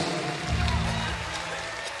this song.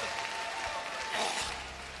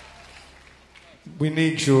 We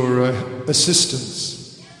need your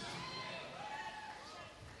assistance,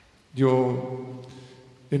 your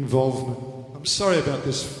involvement. I'm sorry about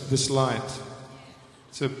this light.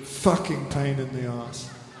 It's a fucking pain in the ass.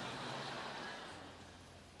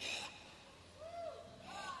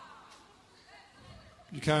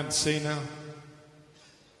 You can't see now?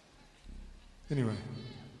 Anyway,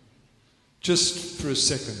 just for a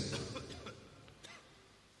second.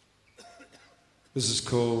 This is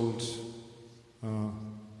called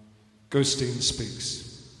Ghosteen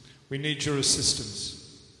Speaks. We need your assistance.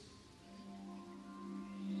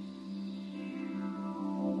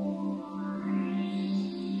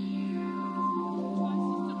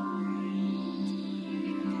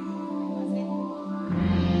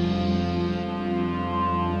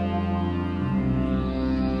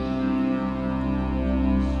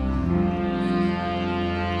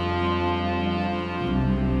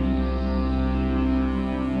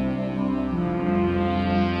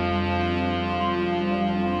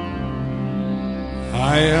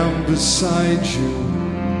 I am beside you.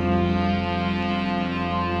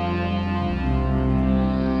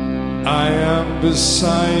 I am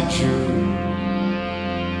beside you.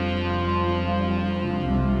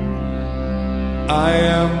 I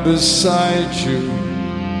am beside you.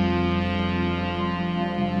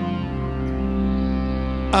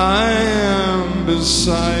 I am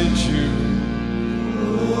beside you.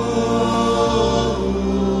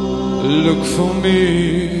 Look for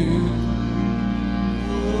me.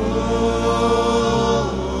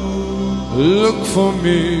 look for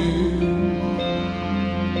me.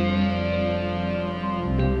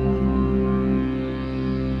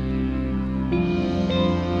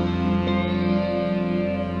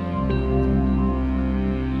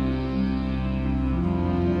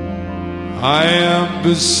 I am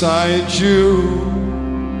beside you.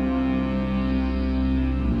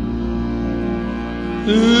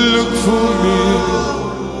 Look for me.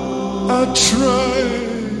 I try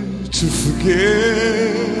to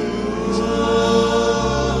forget.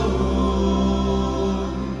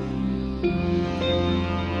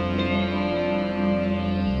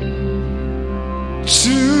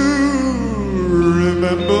 To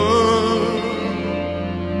remember.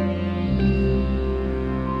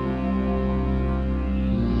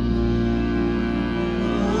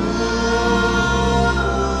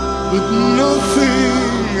 But nothing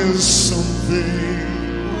is something.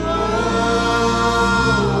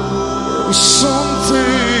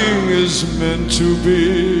 Something is meant to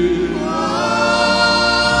be.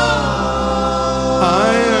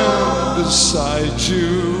 I am beside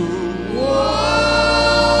you.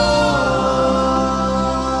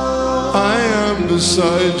 I am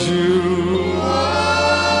beside you.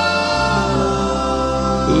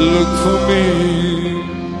 Look for me.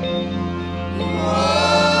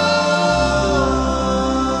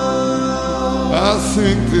 I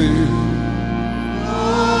think that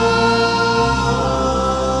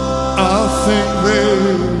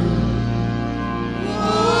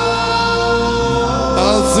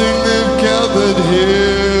they've gathered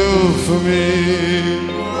here for me.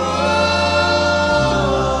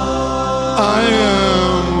 I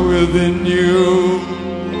am within you.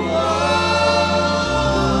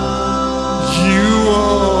 You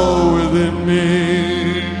are within me.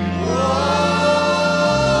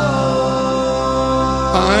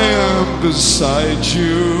 I am beside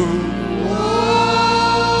you.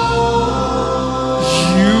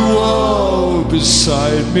 You are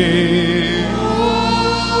beside me.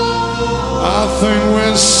 I think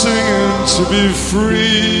we're singing to be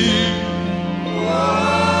free.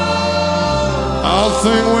 I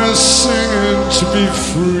think we're singing to be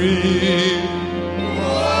free.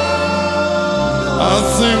 I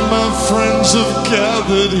think my friends have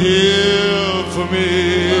gathered here for me.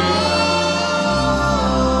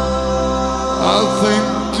 I think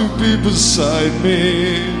to be beside me.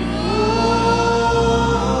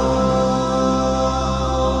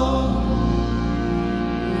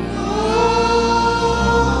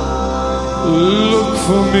 Look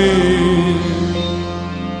for me.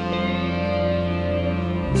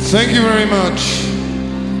 Thank you very much.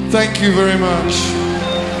 Thank you very much.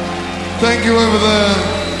 Thank you over there.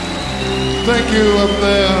 Thank you up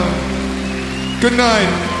there. Good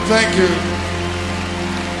night. Thank you.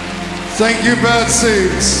 Thank you, bad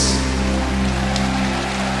seats.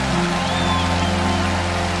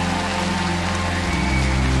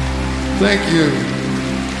 Thank you.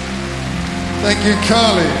 Thank you,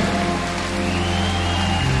 Carly.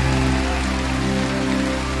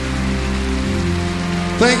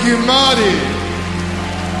 Thank you, Marty.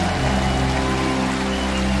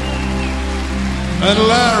 And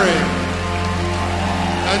Larry.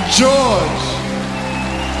 And George.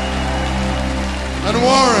 And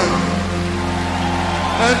Warren.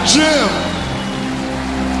 And Jim.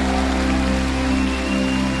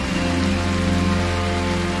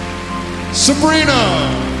 Sabrina.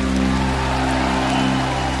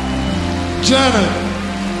 Janet.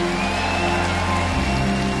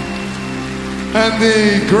 And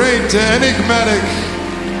the great enigmatic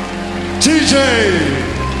TJ.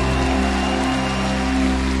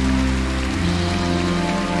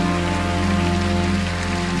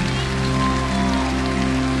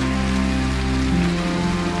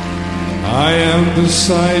 I am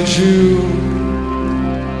beside you.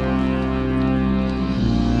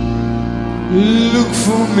 Look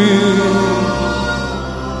for me.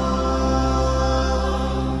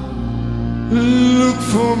 Look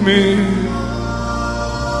for me.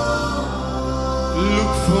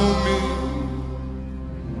 Look for me.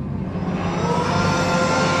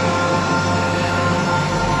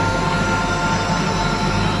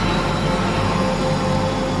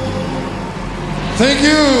 Thank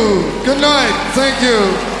you. Good night. Thank you.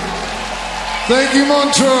 Thank you,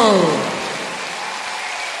 Montreux.